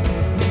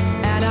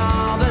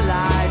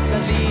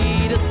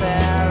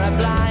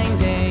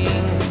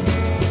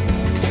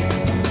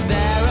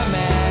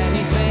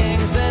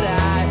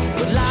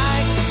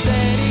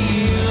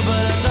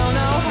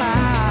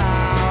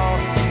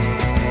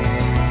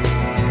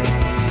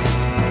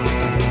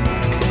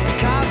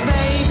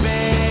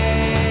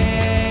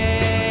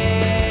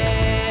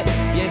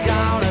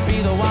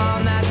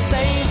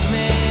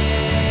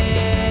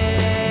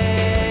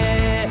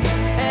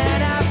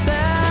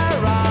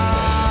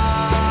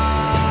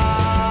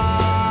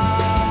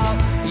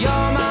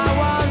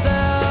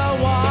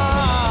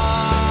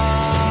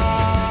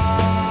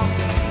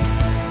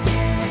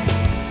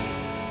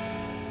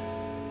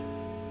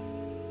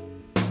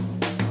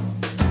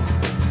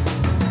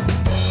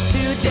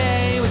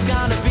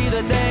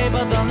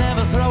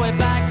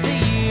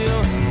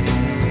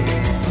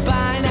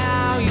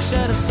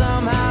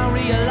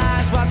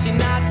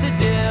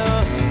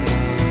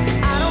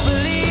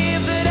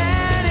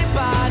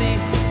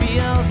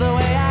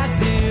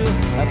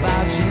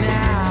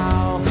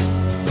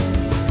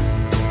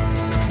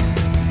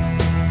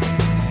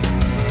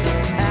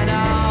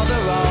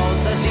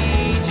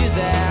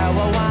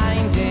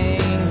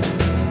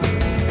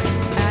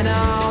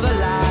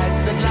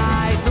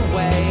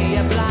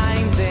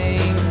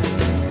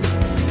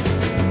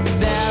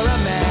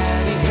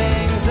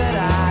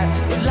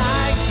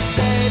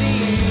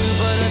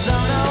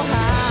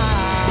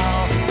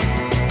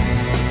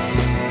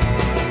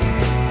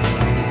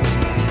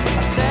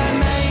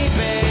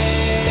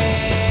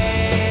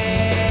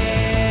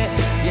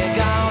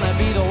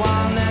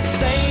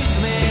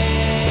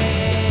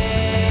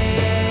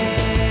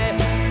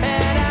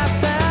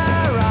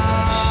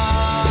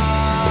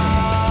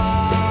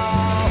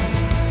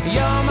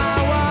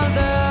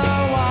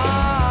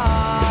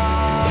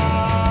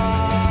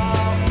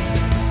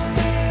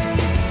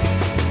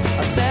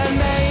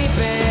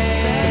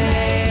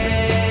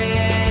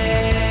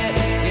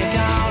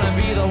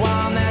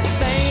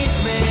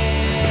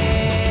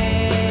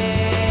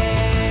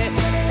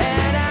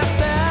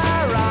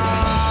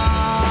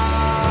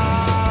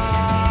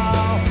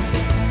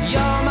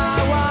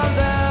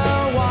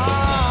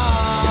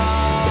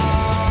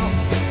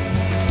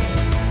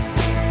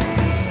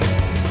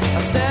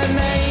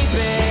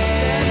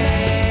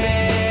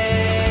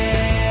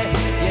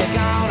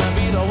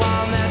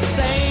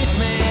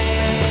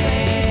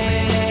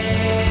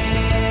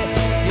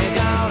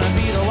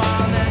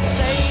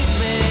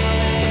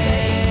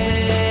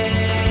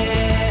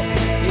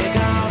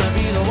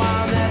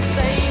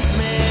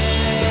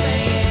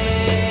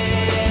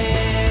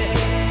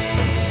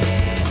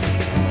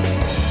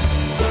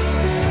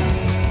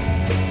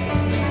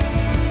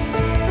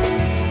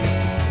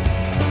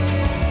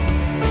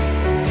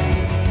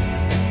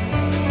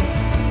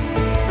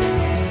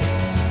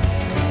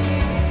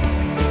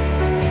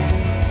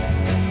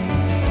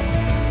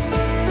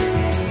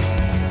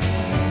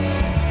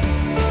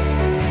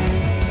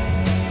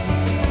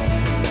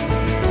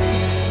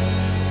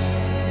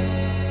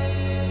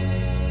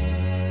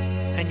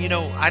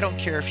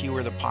 if you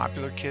were the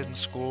popular kid in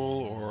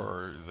school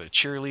or the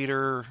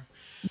cheerleader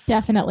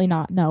Definitely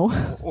not. No.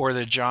 or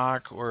the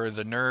jock or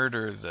the nerd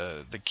or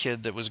the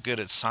kid that was good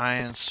at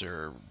science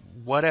or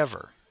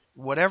whatever.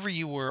 Whatever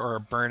you were, or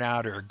a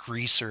burnout or a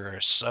greaser or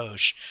a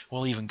soch,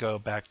 we'll even go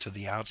back to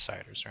the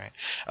Outsiders, right?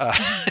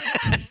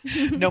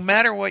 No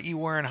matter what you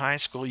were in high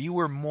school, you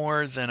were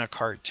more than a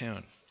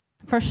cartoon.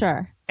 For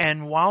sure.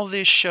 And while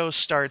this show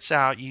starts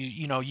out,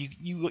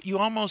 you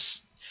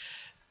almost,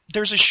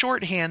 there's a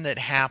shorthand that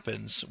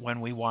happens when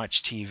we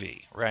watch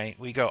TV, right?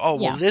 We go, oh,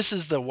 well, Yeah. this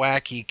is the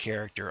wacky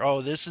character.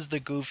 Oh, this is the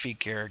goofy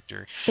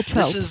character. The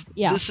tropes, This is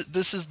yeah.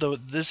 this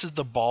is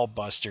the ball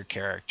buster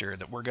character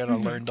that we're gonna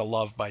Mhm. learn to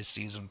love by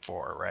season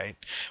 4, right?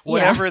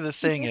 Whatever the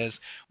thing is,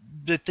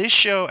 but this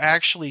show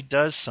actually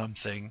does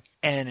something,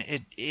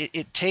 and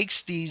it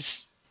takes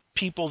these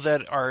people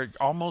that are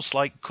almost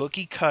like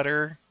cookie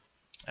cutter.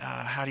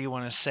 How do you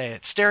want to say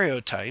it?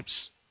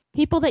 Stereotypes.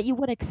 People that you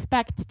would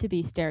expect to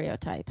be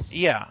stereotypes.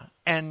 Yeah,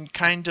 and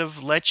kind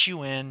of let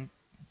you in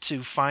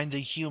to find the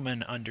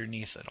human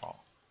underneath it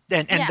all.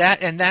 And Yeah.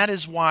 that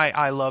is why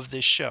I love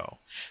this show.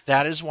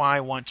 That is why I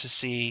want to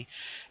see,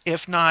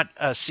 if not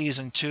a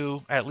season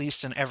 2, at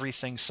least an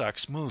Everything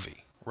Sucks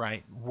movie,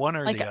 right? One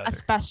or Like the a other.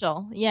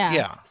 special. Yeah.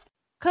 Yeah.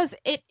 Because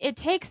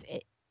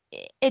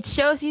it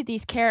shows you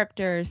these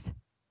characters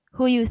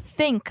who you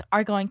think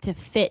are going to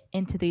fit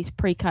into these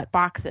pre-cut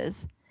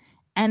boxes,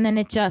 and then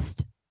it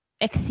just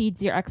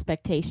exceeds your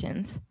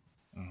expectations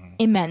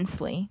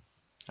immensely.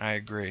 I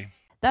agree.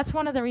 That's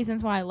one of the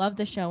reasons why I love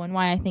the show and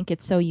why I think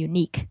it's so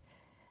unique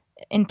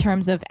in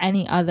terms of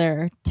any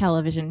other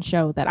television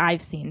show that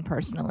I've seen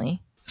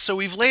personally. So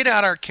we've laid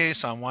out our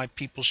case on why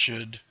people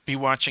should be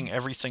watching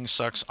Everything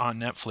Sucks on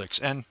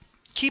Netflix. And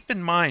keep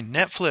in mind,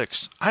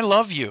 Netflix, I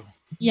love you.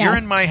 Yes. You're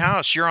in my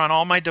house. You're on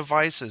all my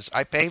devices.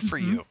 I pay for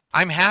you.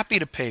 I'm happy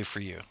to pay for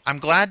you. I'm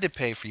glad to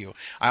pay for you.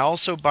 I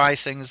also buy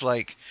things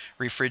like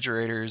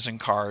refrigerators and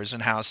cars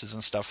and houses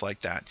and stuff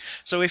like that.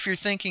 So if you're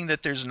thinking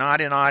that there's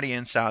not an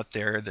audience out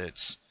there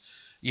that's,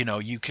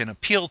 you can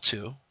appeal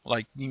to,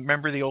 like, you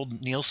remember the old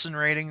Nielsen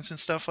ratings and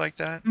stuff like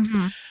that?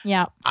 Mm-hmm.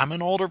 Yeah. I'm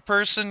an older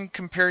person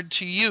compared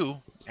to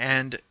you,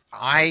 and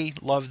I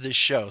love this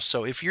show.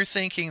 So if you're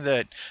thinking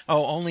that,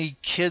 only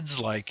kids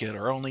like it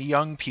or only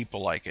young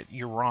people like it,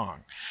 you're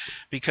wrong.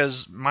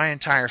 Because my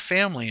entire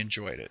family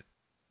enjoyed it.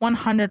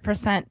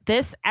 100%.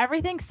 This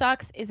Everything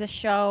Sucks is a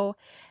show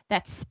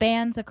that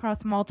spans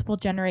across multiple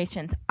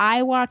generations.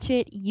 I watch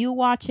it. You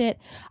watch it.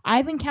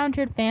 I've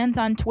encountered fans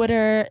on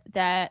Twitter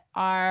that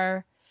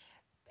are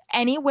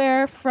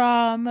anywhere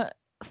from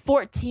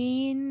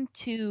 14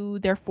 to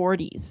their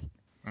 40s.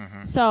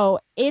 Mm-hmm. So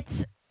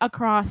it's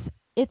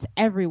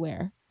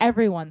everywhere.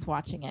 Everyone's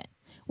watching it,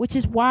 which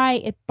is why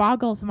it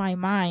boggles my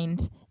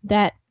mind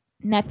that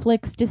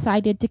Netflix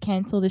decided to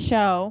cancel the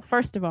show,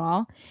 first of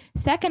all.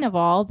 Second of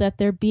all, that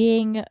they're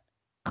being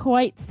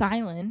quite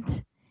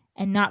silent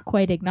and not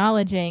quite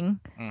acknowledging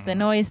the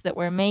noise that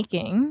we're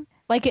making.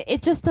 Like,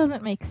 it just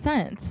doesn't make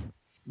sense.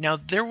 Now,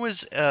 there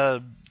was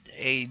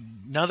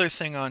another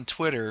thing on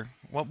Twitter.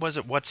 What was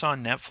it? What's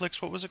on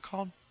Netflix? What was it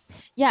called?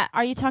 Yeah,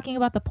 are you talking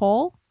about the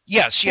poll?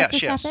 Yes.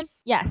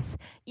 Yes.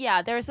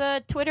 Yeah, there's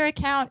a Twitter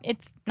account.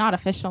 It's not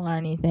official or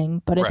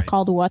anything, but it's Right.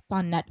 called What's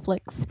on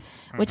Netflix,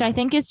 which I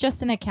think is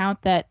just an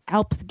account that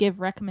helps give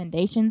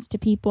recommendations to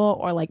people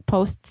or like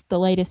posts the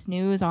latest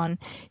news on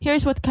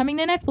here's what's coming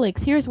to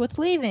Netflix, here's what's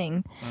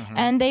leaving.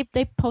 And they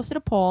posted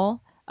a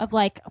poll of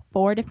like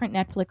 4 different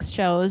Netflix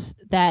shows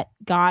that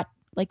got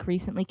like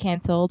recently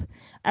canceled.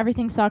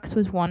 Everything Sucks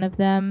was one of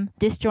them.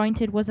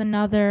 Disjointed was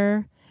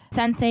another.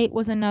 Sense8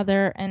 was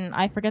another, and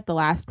I forget the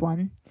last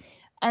one.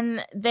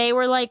 And they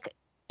were like,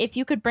 if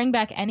you could bring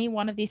back any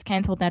one of these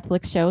canceled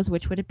Netflix shows,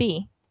 which would it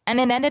be? And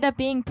it ended up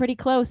being pretty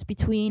close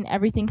between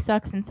Everything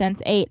Sucks and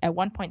Sense8. At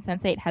one point,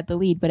 Sense8 had the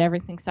lead, but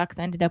Everything Sucks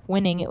ended up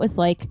winning. It was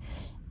like...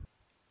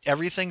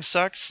 Everything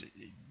Sucks,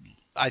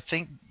 I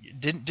think,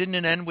 didn't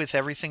it end with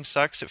Everything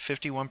Sucks at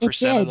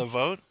 51% of the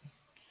vote?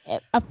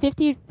 A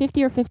 50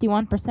 or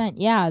 51%,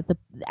 yeah.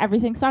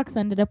 Everything Sucks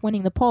ended up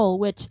winning the poll,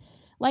 which...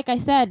 Like I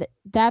said,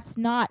 that's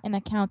not an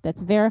account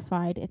that's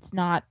verified. It's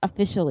not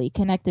officially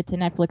connected to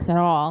Netflix at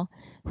all.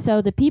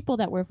 So the people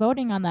that were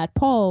voting on that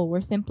poll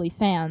were simply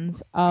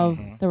fans of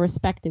the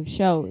respective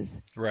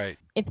shows. Right.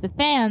 If the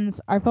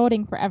fans are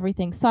voting for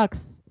Everything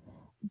Sucks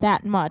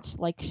that much,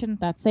 like,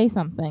 shouldn't that say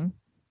something?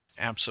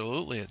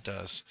 Absolutely it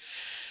does.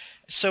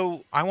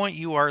 So I want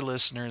you, our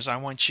listeners, I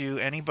want you,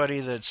 anybody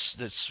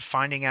that's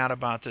finding out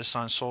about this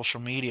on social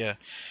media,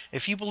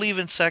 if you believe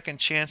in second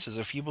chances,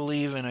 if you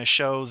believe in a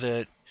show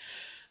that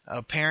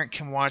a parent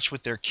can watch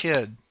with their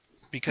kid,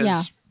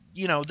 because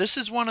this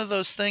is one of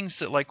those things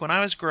that, like, when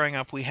I was growing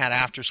up, we had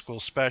after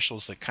school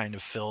specials that kind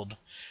of filled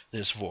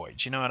this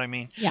void. You know what I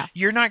mean? Yeah.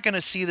 You're not going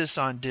to see this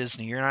on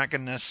Disney. You're not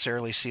going to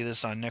necessarily see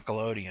this on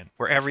Nickelodeon,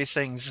 where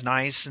everything's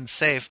nice and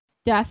safe.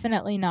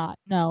 Definitely not.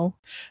 No.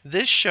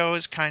 This show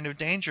is kind of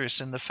dangerous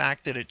in the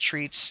fact that it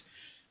treats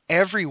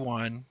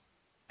everyone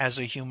as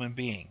a human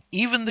being.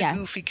 Even the Yes.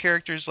 goofy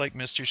characters like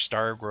Mr.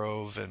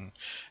 Stargrove, and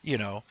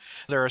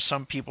there are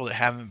some people that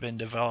haven't been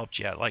developed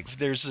yet. Like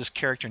there's this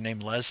character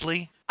named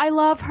Leslie. I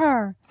love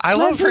her. I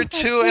love her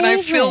Leslie's my too, and I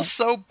feel favorite.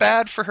 so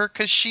bad for her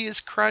because she is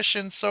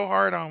crushing so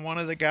hard on one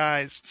of the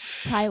guys.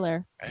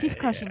 Tyler. She's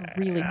crushing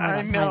really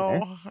hard on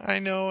Tyler. I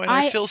know, and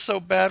I feel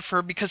so bad for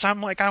her because I'm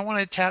like, I want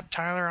to tap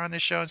Tyler on the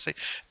show and say,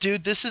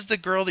 dude, this is the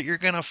girl that you're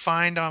going to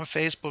find on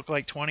Facebook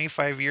like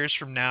 25 years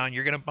from now, and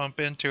you're going to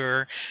bump into her,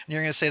 and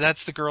you're going to say,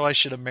 that's the girl I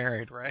should have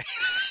married, right?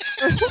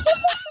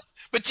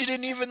 But you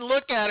didn't even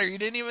look at her. You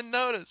didn't even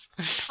notice.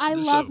 I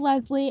love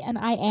Leslie, and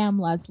I am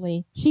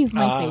Leslie. She's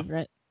my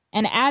favorite.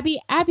 And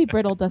Abby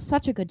Brittle does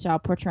such a good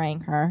job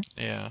portraying her.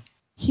 Yeah.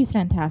 She's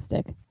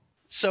fantastic.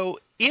 So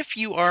if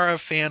you are a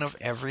fan of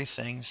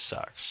Everything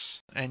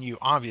Sucks, and you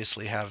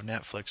obviously have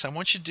Netflix, I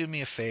want you to do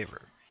me a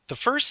favor. The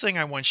first thing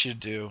I want you to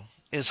do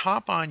is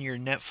hop on your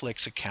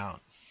Netflix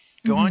account,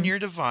 go on your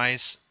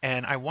device,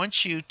 and I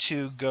want you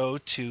to go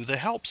to the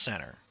Help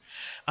Center.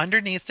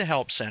 Underneath the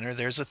Help Center,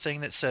 there's a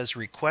thing that says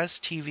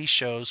Request TV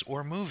Shows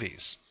or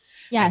Movies.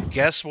 Yes. And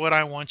guess what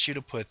I want you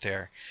to put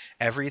there?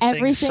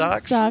 Everything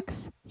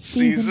Sucks.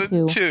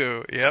 Season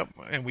 2. Yep.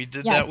 And we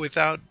did that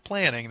without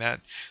planning.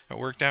 That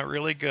worked out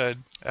really good.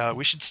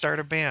 We should start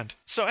a band.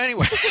 So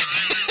anyway,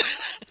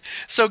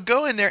 so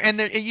go in there,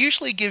 and it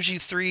usually gives you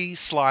 3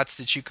 slots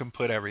that you can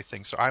put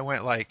everything. So I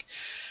went like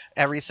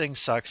Everything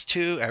Sucks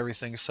 2,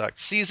 Everything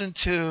Sucks Season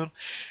 2,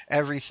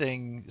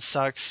 Everything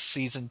Sucks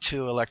Season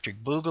 2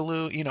 Electric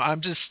Boogaloo.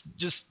 I'm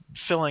just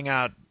filling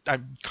out.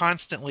 I'm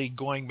constantly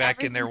going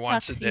back in there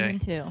once a day.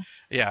 Season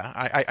 2. Yeah,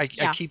 I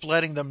keep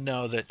letting them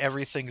know that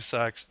Everything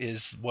Sucks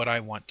is what I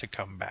want to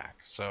come back.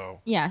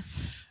 So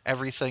yes,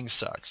 Everything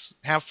Sucks.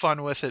 Have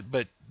fun with it,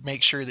 but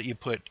make sure that you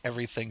put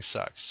Everything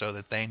Sucks so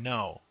that they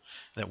know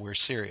that we're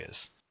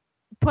serious.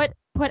 Put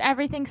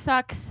Everything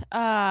Sucks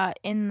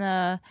in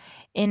the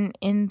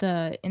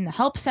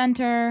Help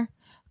Center.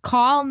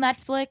 Call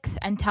Netflix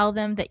and tell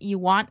them that you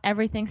want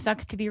Everything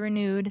Sucks to be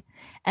renewed,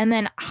 and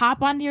then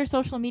hop onto your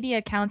social media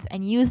accounts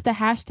and use the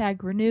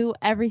hashtag Renew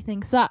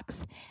Everything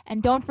Sucks.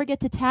 And don't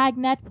forget to tag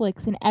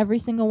Netflix in every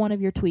single one of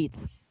your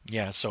tweets.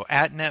 Yeah, so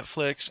at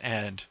Netflix,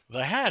 and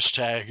the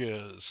hashtag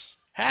is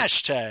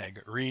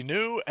hashtag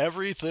Renew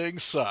Everything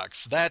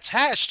Sucks. That's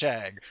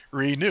hashtag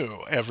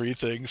Renew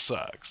Everything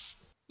Sucks.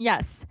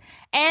 Yes.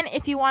 And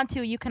if you want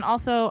to, you can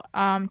also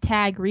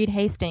tag Reed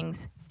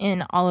Hastings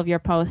in all of your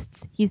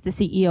posts. He's the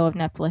CEO of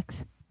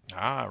Netflix.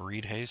 Ah,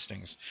 Reed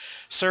Hastings.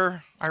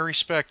 Sir, I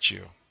respect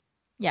you.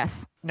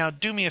 Yes. Now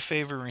do me a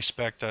favor and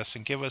respect us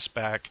and give us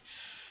back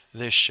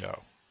this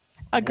show.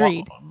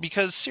 Agreed. Well,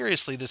 because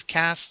seriously, this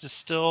cast is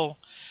still,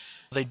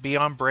 they'd be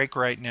on break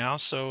right now,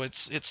 so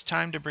it's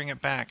time to bring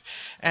it back.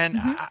 And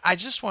I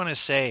just want to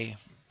say,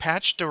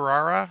 Patch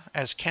Durara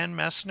as Ken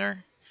Messner,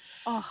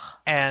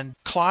 and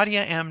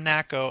Claudia M.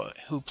 Nacco,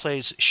 who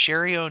plays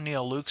Sherry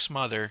O'Neill, Luke's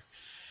mother,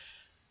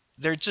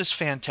 they're just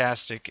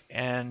fantastic,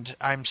 and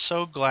I'm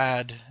so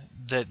glad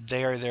that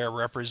they are there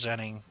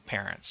representing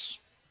parents.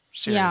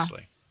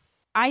 Seriously. Yeah.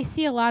 I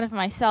see a lot of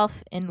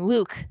myself in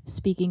Luke,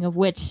 speaking of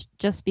which,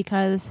 just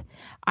because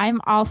I'm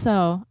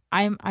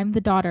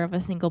the daughter of a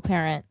single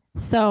parent.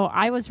 So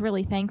I was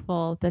really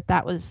thankful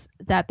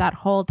that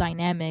whole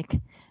dynamic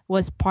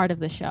was part of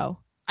the show.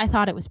 I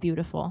thought it was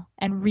beautiful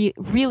and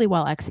really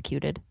well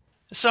executed.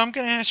 So I'm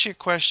going to ask you a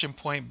question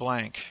point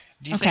blank.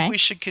 Do you think we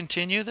should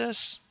continue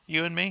this,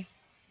 you and me?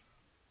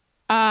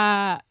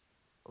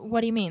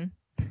 What do you mean?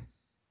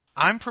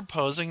 I'm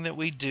proposing that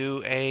we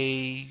do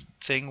a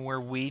thing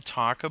where we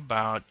talk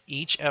about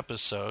each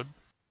episode.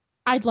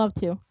 I'd love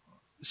to.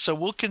 So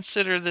we'll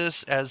consider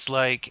this as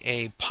like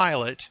a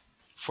pilot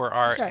for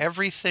our Sure.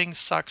 Everything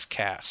Sucks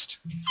cast.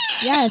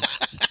 Yes.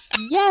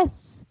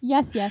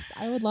 Yes.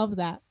 I would love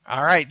that.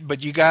 All right,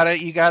 but you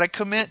gotta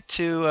commit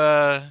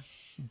to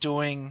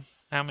doing,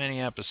 how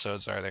many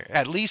episodes are there?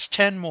 At least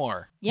 10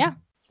 more. Yeah.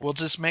 We'll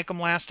just make them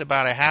last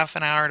about a half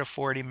an hour to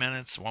 40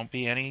 minutes. Won't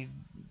be any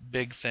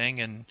big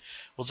thing, and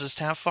we'll just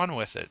have fun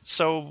with it.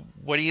 So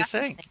what do you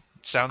think?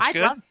 Sounds I'd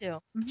good? love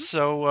to. Mhm.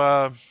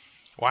 So,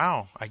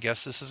 wow, I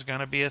guess this is going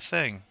to be a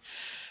thing.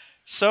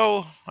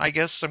 So I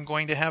guess I'm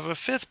going to have a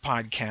 5th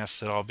podcast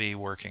that I'll be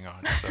working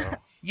on. So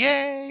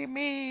yay,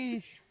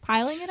 me!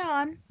 Piling it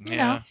on. You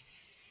Yeah. know.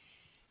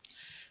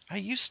 I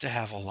used to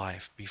have a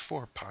life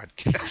before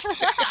podcasting.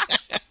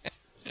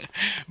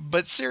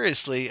 But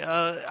seriously,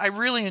 I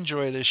really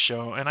enjoy this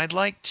show, and I'd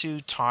like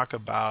to talk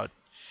about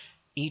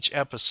each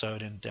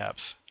episode in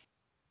depth.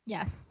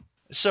 Yes.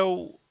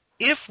 So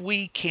if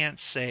we can't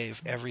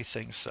save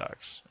Everything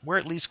Sucks, we're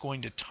at least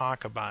going to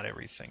talk about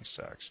Everything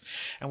Sucks.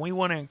 And we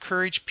want to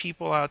encourage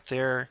people out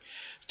there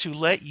to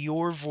let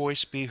your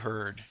voice be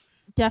heard.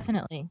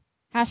 Definitely.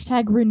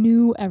 Hashtag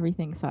Renew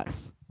Everything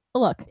Sucks.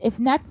 Look, if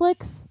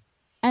Netflix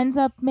ends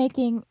up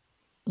making,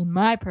 in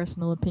my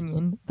personal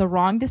opinion, the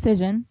wrong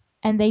decision,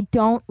 and they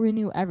don't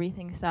renew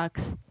Everything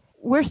Sucks,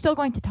 we're still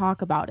going to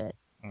talk about it.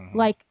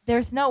 Like,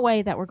 there's no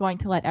way that we're going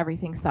to let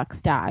Everything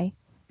Sucks die,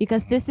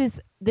 because this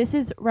is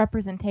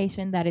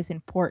representation that is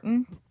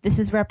important. This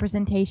is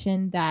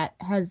representation that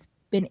has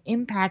been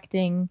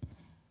impacting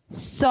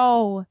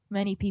so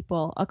many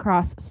people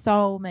across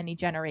so many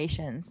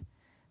generations.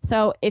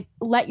 So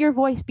let your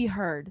voice be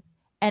heard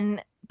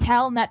and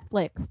tell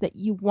Netflix that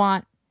you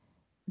want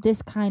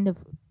this kind of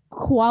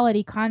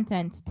quality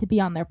content to be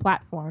on their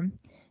platform.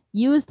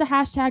 Use the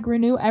hashtag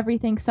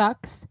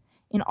 #RenewEverythingSucks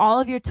in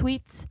all of your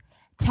tweets.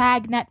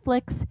 Tag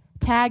Netflix,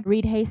 tag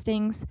Reed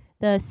Hastings,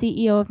 the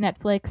CEO of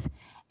Netflix.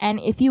 And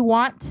if you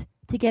want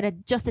to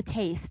get just a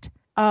taste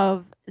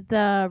of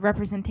the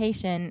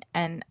representation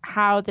and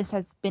how this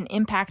has been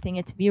impacting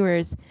its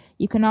viewers,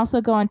 you can also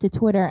go onto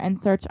Twitter and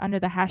search under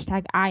the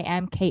hashtag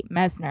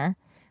 #IamKateMessner,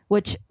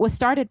 which was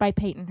started by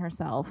Peyton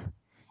herself.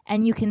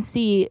 And you can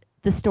see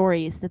the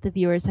stories that the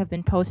viewers have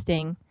been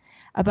posting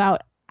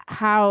about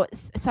how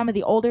some of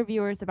the older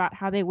viewers, about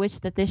how they wish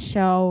that this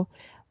show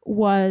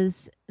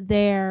was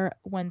there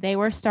when they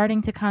were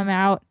starting to come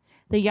out,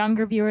 the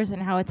younger viewers,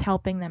 and how it's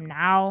helping them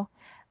now.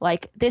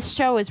 Like, this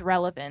show is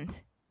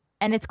relevant,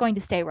 and it's going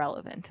to stay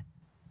relevant.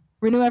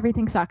 Renew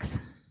Everything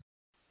Sucks.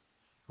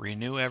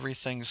 Renew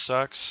Everything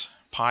Sucks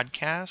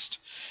podcast.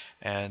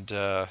 And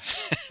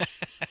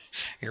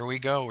here we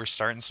go. We're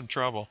starting some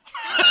trouble.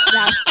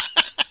 Yeah.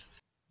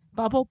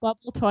 Bubble,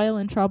 toil,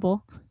 and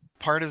trouble.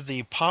 Part of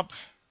the Pop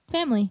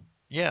family.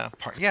 Yeah,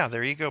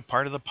 there you go.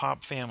 Part of the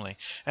Pop family.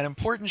 An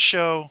important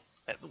show.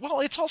 Well,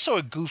 it's also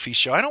a goofy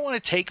show. I don't want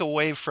to take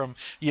away from,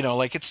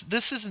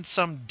 this isn't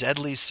some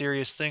deadly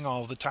serious thing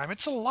all the time.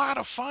 It's a lot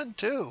of fun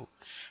too,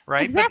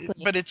 right? Exactly.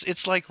 But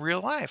it's like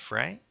real life,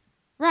 right?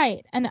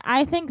 Right. And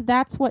I think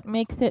that's what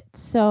makes it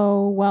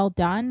so well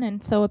done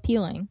and so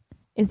appealing,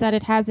 is that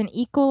it has an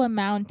equal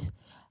amount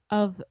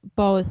of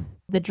both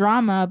the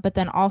drama, but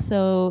then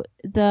also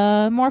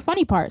the more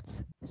funny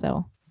parts.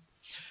 So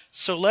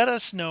let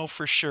us know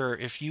for sure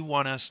if you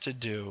want us to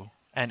do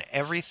an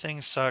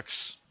Everything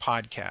Sucks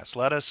podcast.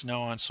 Let us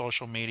know on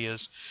social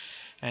medias,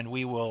 and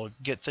we will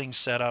get things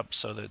set up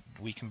so that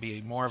we can be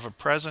more of a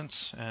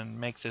presence and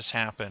make this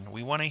happen.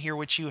 We want to hear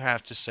what you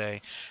have to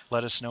say.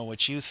 Let us know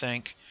what you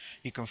think.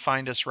 You can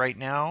find us right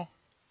now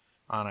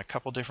on a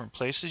couple different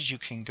places. You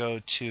can go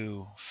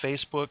to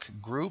Facebook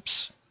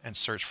groups and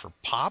search for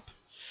Pop.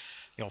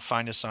 You'll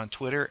find us on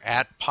Twitter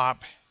at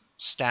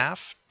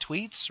PopStaff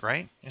Tweets,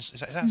 right?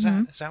 Is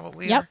that what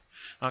we are?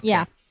 Okay.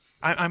 Yeah.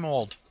 I'm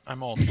old.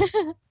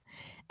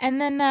 And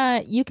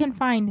then you can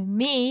find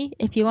me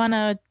if you want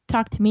to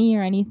talk to me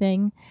or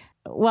anything.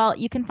 Well,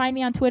 you can find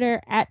me on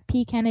Twitter at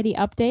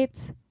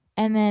PKennedyUpdates.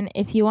 And then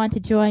if you want to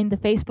join the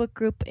Facebook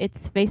group,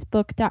 it's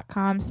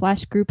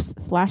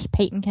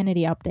facebook.com/groups/Peyton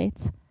Kennedy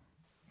Updates.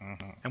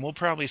 Mm-hmm. And we'll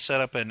probably set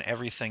up an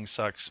Everything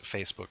Sucks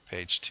Facebook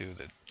page too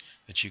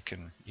that you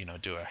can,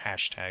 do a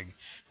hashtag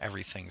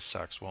Everything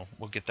Sucks. We'll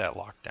get that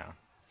locked down.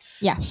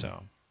 Yes.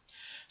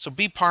 So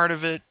be part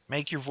of it.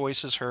 Make your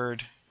voices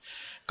heard.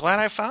 Glad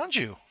I found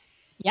you.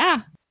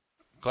 Yeah.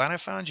 Glad I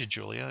found you,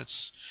 Julia.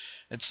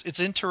 It's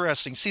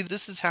interesting. See,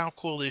 this is how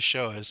cool this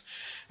show is.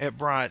 It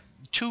brought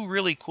two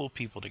really cool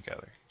people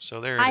together.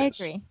 So there it is. I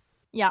agree.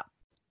 Yeah.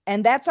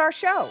 And that's our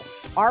show.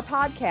 Our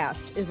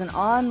podcast is an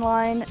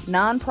online,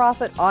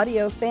 nonprofit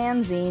audio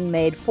fanzine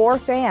made for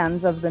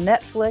fans of the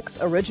Netflix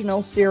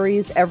original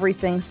series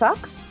Everything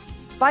Sucks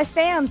by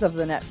fans of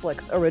the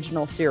Netflix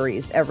original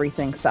series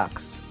Everything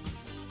Sucks.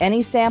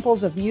 Any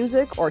samples of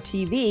music or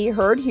TV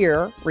heard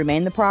here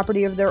remain the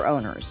property of their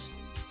owners.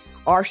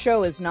 Our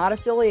show is not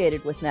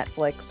affiliated with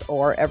Netflix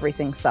or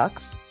Everything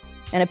Sucks,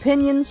 and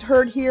opinions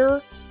heard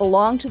here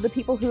belong to the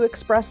people who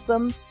express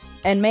them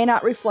and may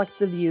not reflect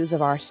the views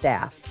of our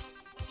staff.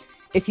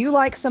 If you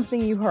like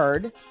something you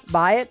heard,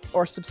 buy it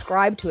or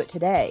subscribe to it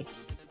today.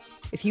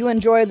 If you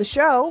enjoy the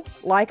show,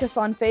 like us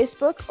on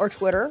Facebook or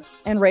Twitter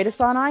and rate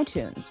us on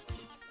iTunes.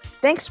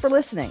 Thanks for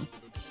listening.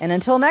 And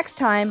until next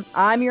time,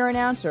 I'm your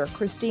announcer,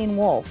 Christine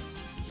Wolf,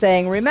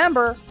 saying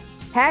remember,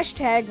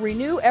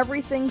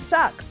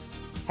 #RenewEverythingSucks,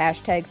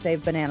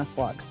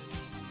 #SaveBananaSlug.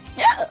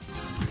 Yeah.